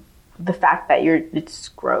the fact that it's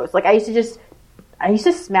gross. Like, I used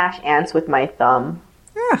to smash ants with my thumb.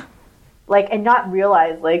 Yeah. Like, and not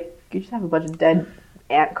realize, like, you just have a bunch of dead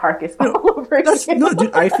ant carcass all over you. No,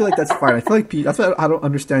 dude, I feel like that's fine. I feel like that's why I don't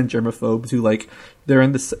understand germaphobes who like if they're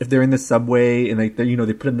in the subway and like they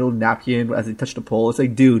put a little napkin as they touch the pole. It's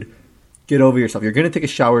like, dude, get over yourself. You're gonna take a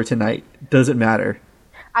shower tonight. Doesn't matter.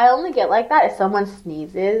 I only get like that if someone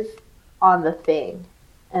sneezes on the thing,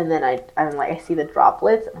 and then I'm like, I see the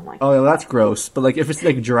droplets, and I'm like, Oh, yeah, that's gross. But like if it's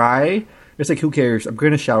like dry, it's like, who cares? I'm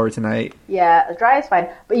gonna shower tonight. yeah, dry is fine.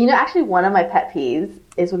 But actually, one of my pet peeves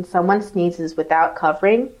is when someone sneezes without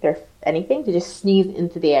covering their anything, to just sneeze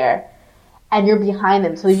into the air, and you're behind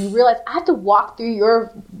them, so you realize I have to walk through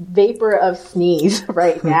your vapor of sneeze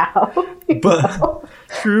right now. But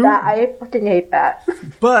true. I fucking hate that.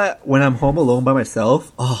 But when I'm home alone by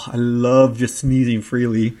myself, I love just sneezing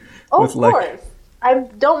freely. Oh, with, of course. I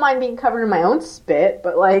don't mind being covered in my own spit,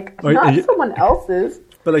 but like not someone else's.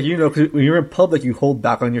 But like 'cause when you're in public, you hold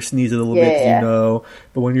back on your sneezes a little bit, Yeah.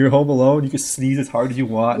 But when you're home alone, you can sneeze as hard as you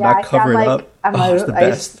want, Yeah, not cover it up. It's the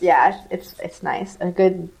best. It's nice. A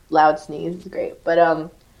good loud sneeze is great, but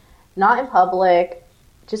not in public.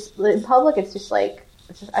 Just in public, it's just like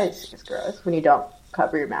it's just gross when you don't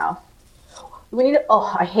cover your mouth.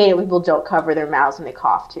 I hate it when people don't cover their mouths when they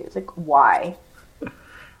cough too. It's like, why?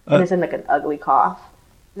 And it's in like an ugly cough.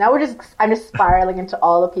 Now I'm just spiraling into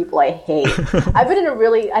all the people I hate. I've been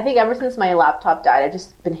in I think ever since my laptop died, I've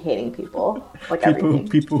just been hating people. Like everything.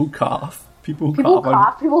 People who cough. People who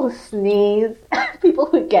cough, people who sneeze, people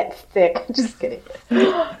who get sick. Just kidding.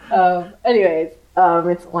 Anyways,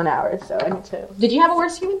 it's 1 hour, so I need to. Did you have a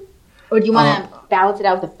worst human? Or do you want to balance it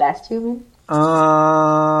out with the best human?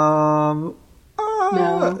 No.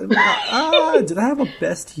 Did I have a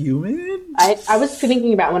best human? I was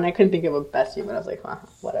thinking about when I couldn't think of a best human. I was like,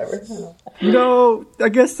 whatever. I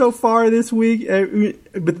guess so far this week.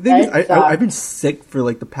 But the thing is, I've been sick for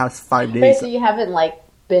like the past 5 days. Wait, so you haven't like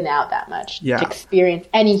been out that much to experience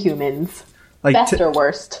any humans, like best or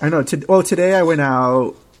worst? I know. Today I went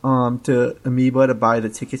out to Amoeba to buy the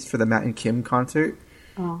tickets for the Matt and Kim concert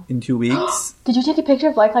in 2 weeks. Did you take a picture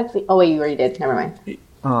of Like? Oh wait, you already did. Never mind.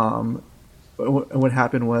 What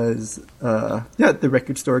happened was, the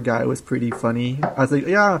record store guy was pretty funny. I was like,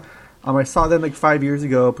 I saw them like 5 years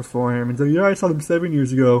ago perform. And he's like, I saw them 7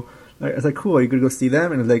 years ago. I was like, cool, are you gonna go see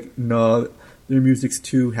them? And I was like, no, their music's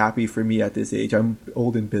too happy for me at this age. I'm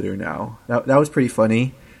old and bitter now. That was pretty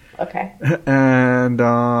funny. Okay. And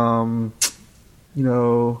I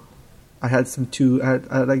had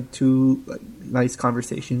two nice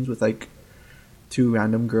conversations with like two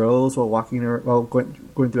random girls while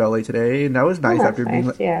going through LA today, and that was nice. After being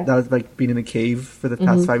that was like being in a cave for the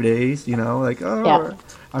past 5 days.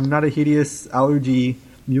 I'm not a hideous allergy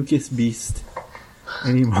mucus beast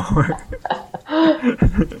anymore.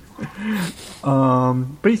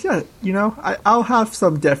 But yeah, I'll have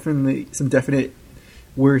some definite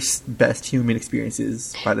worst best human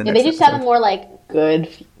experiences by the next. They just sounded more like good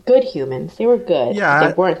humans. They were good. Yeah,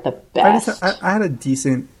 they weren't the best. I had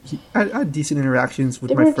decent interactions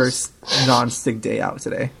with my first non-sick day out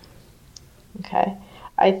today. Okay,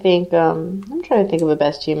 I think I'm trying to think of a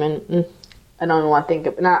best human. I don't want to think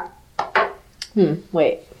of not.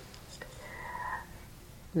 Wait.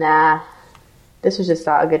 Nah, this was just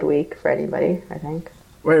not a good week for anybody. I think.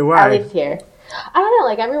 Wait, why? At least here. I don't know.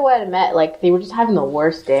 Like everyone I met, like they were just having the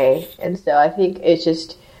worst day, and so I think it's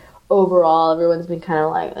just. Overall, everyone's been kind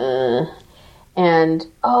of like, and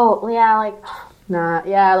we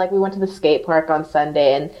went to the skate park on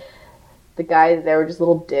Sunday, and the guys there were just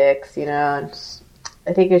little dicks, and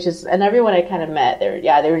I think it's just, and everyone I kind of met,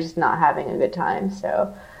 they were just not having a good time,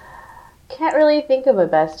 so can't really think of a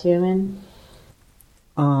best human.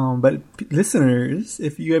 But listeners,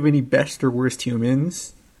 if you have any best or worst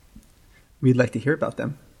humans, we'd like to hear about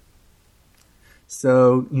them.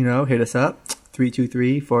 So, hit us up.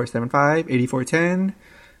 323-475-8410,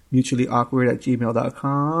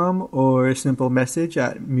 mutuallyawkward@gmail.com, or a simple message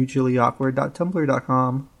at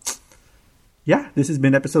mutuallyawkward.tumblr.com. Yeah, this has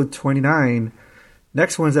been episode 29.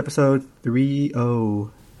 Next one's episode 30.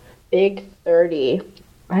 Big 30.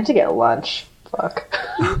 I had to get lunch. Fuck.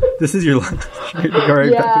 This is your lunch.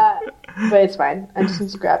 Yeah, but it's fine. I just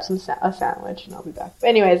need to grab a sandwich and I'll be back. But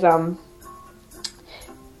anyways, all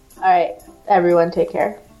right, everyone, take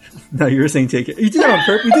care. No, you were saying take it. You did that on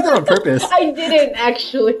purpose. You did that on purpose. I didn't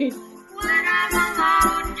actually. When I'm